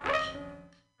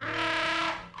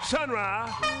 Sun Ra,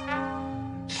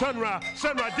 Sun Ra,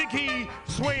 Sun Ra, dig he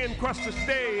swaying across the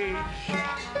stage.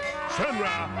 Sun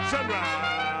Ra, Sun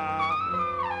Ra.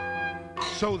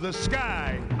 So the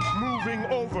sky moving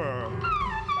over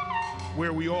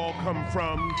where we all come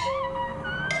from.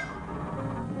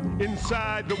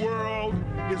 Inside the world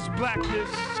is blackness.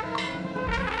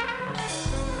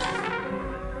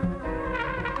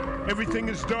 Everything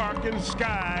is dark in the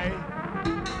sky.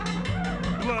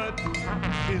 Blood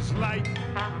is light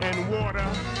and water.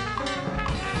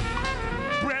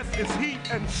 Breath is heat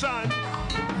and sun.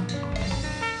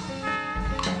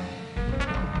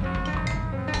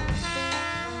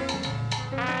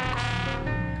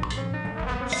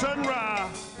 Sun Ra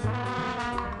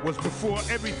was before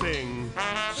everything.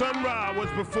 Sun Ra was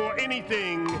before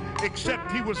anything,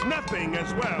 except he was nothing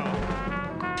as well.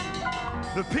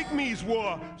 The Pygmies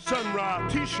wore Sun Ra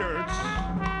t-shirts,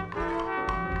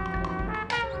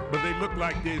 but they looked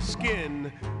like their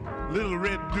skin. Little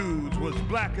red dudes was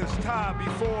black as tar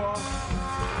before.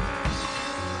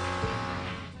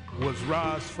 Was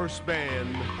Ra's first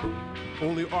band,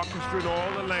 only orchestra in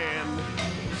all the land.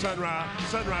 Sun Ra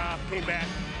came back,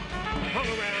 hung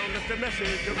around, left a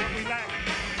message of what we lacked.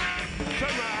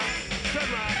 Sun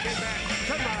Ra came back.